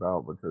what it's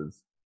about,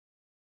 because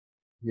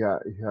yeah,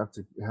 you have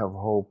to have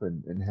hope,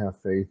 and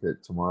have faith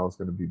that tomorrow's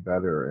going to be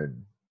better,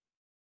 and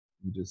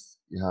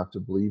you have to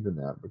believe in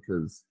that,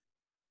 because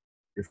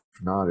if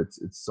not, it's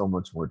so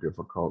much more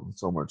difficult and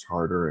so much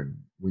harder, and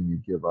when you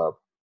give up,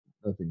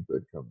 nothing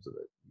good comes of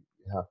it.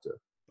 You have to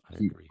I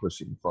keep agree.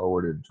 pushing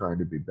forward and trying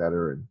to be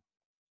better,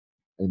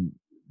 and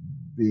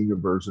being a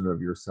version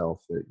of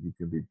yourself that you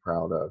can be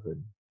proud of,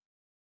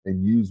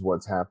 and use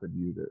what's happened to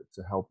you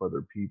to help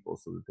other people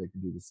so that they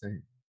can do the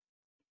same.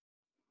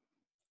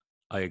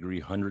 I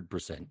agree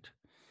 100%.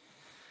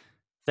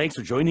 Thanks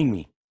for joining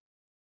me.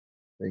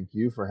 Thank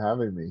you for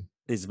having me.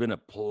 It's been a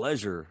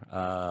pleasure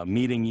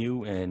meeting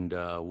you, and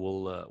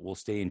we'll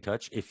stay in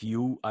touch.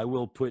 I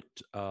will put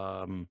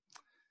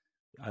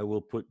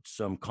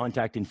some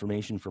contact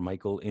information for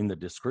Michael in the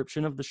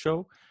description of the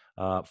show.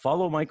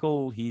 Follow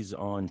Michael. He's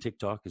on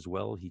TikTok as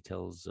well. He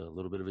tells a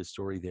little bit of his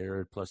story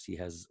there. Plus, he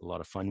has a lot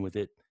of fun with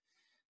it.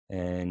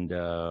 And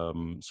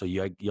so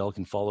y'all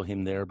can follow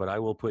him there. But I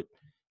will put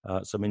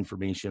some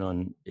information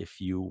on if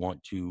you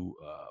want to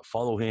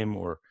follow him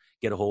or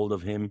get a hold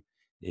of him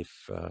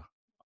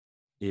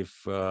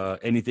If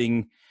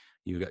anything,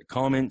 you got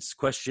comments,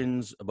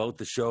 questions about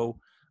the show,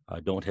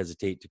 don't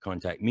hesitate to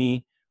contact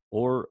me.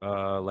 Or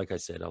like I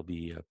said, I'll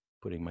be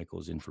putting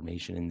Michael's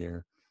information in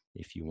there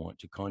if you want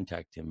to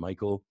contact him.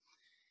 Michael,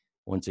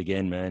 once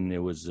again, man,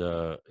 it was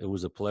a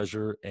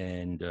pleasure,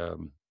 and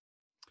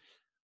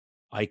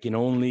I can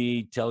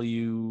only tell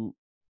you,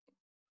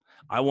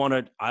 I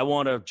want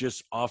to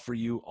just offer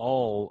you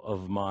all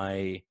of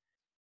my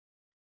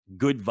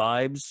good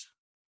vibes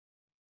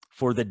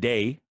for the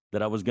day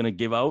that I was going to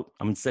give out.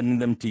 I'm sending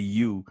them to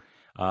you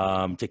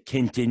to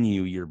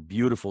continue your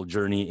beautiful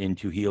journey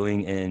into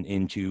healing and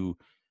into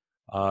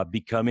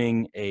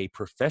becoming a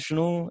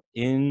professional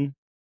in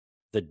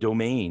the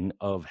domain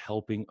of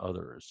helping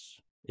others.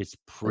 It's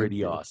Thank pretty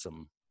you.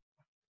 awesome.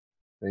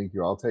 Thank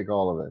you. I'll take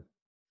all of it.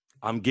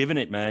 I'm giving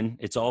it, man.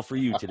 It's all for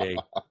you today.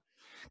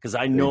 Because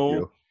Thank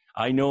you.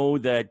 I know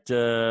that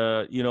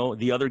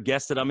the other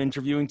guests that I'm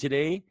interviewing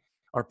today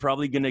are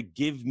probably going to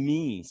give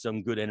me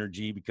some good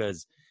energy,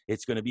 because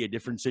it's going to be a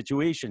different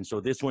situation. So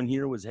this one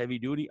here was heavy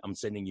duty. I'm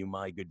sending you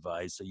my good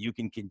vibes so you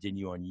can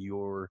continue on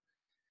your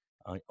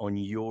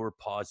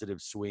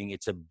positive swing.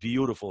 It's a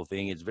beautiful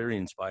thing. It's very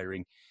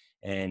inspiring,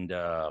 and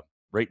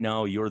right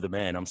now you're the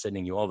man. I'm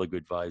sending you all the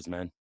good vibes,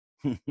 man.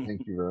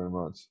 Thank you very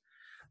much.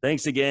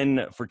 Thanks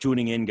again for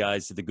tuning in,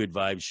 guys, to the Good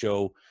Vibes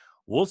Show.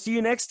 We'll see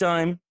you next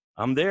time.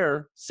 I'm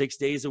there 6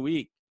 days a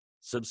week.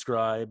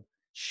 Subscribe,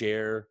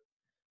 share,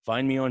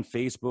 find me on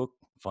Facebook,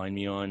 find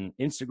me on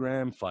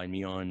Instagram, find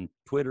me on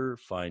Twitter,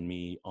 find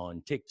me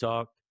on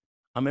TikTok.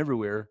 I'm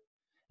everywhere,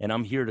 and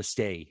I'm here to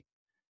stay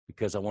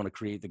because I want to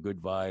create the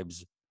good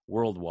vibes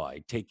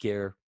worldwide. Take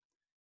care.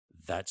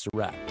 That's a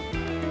wrap.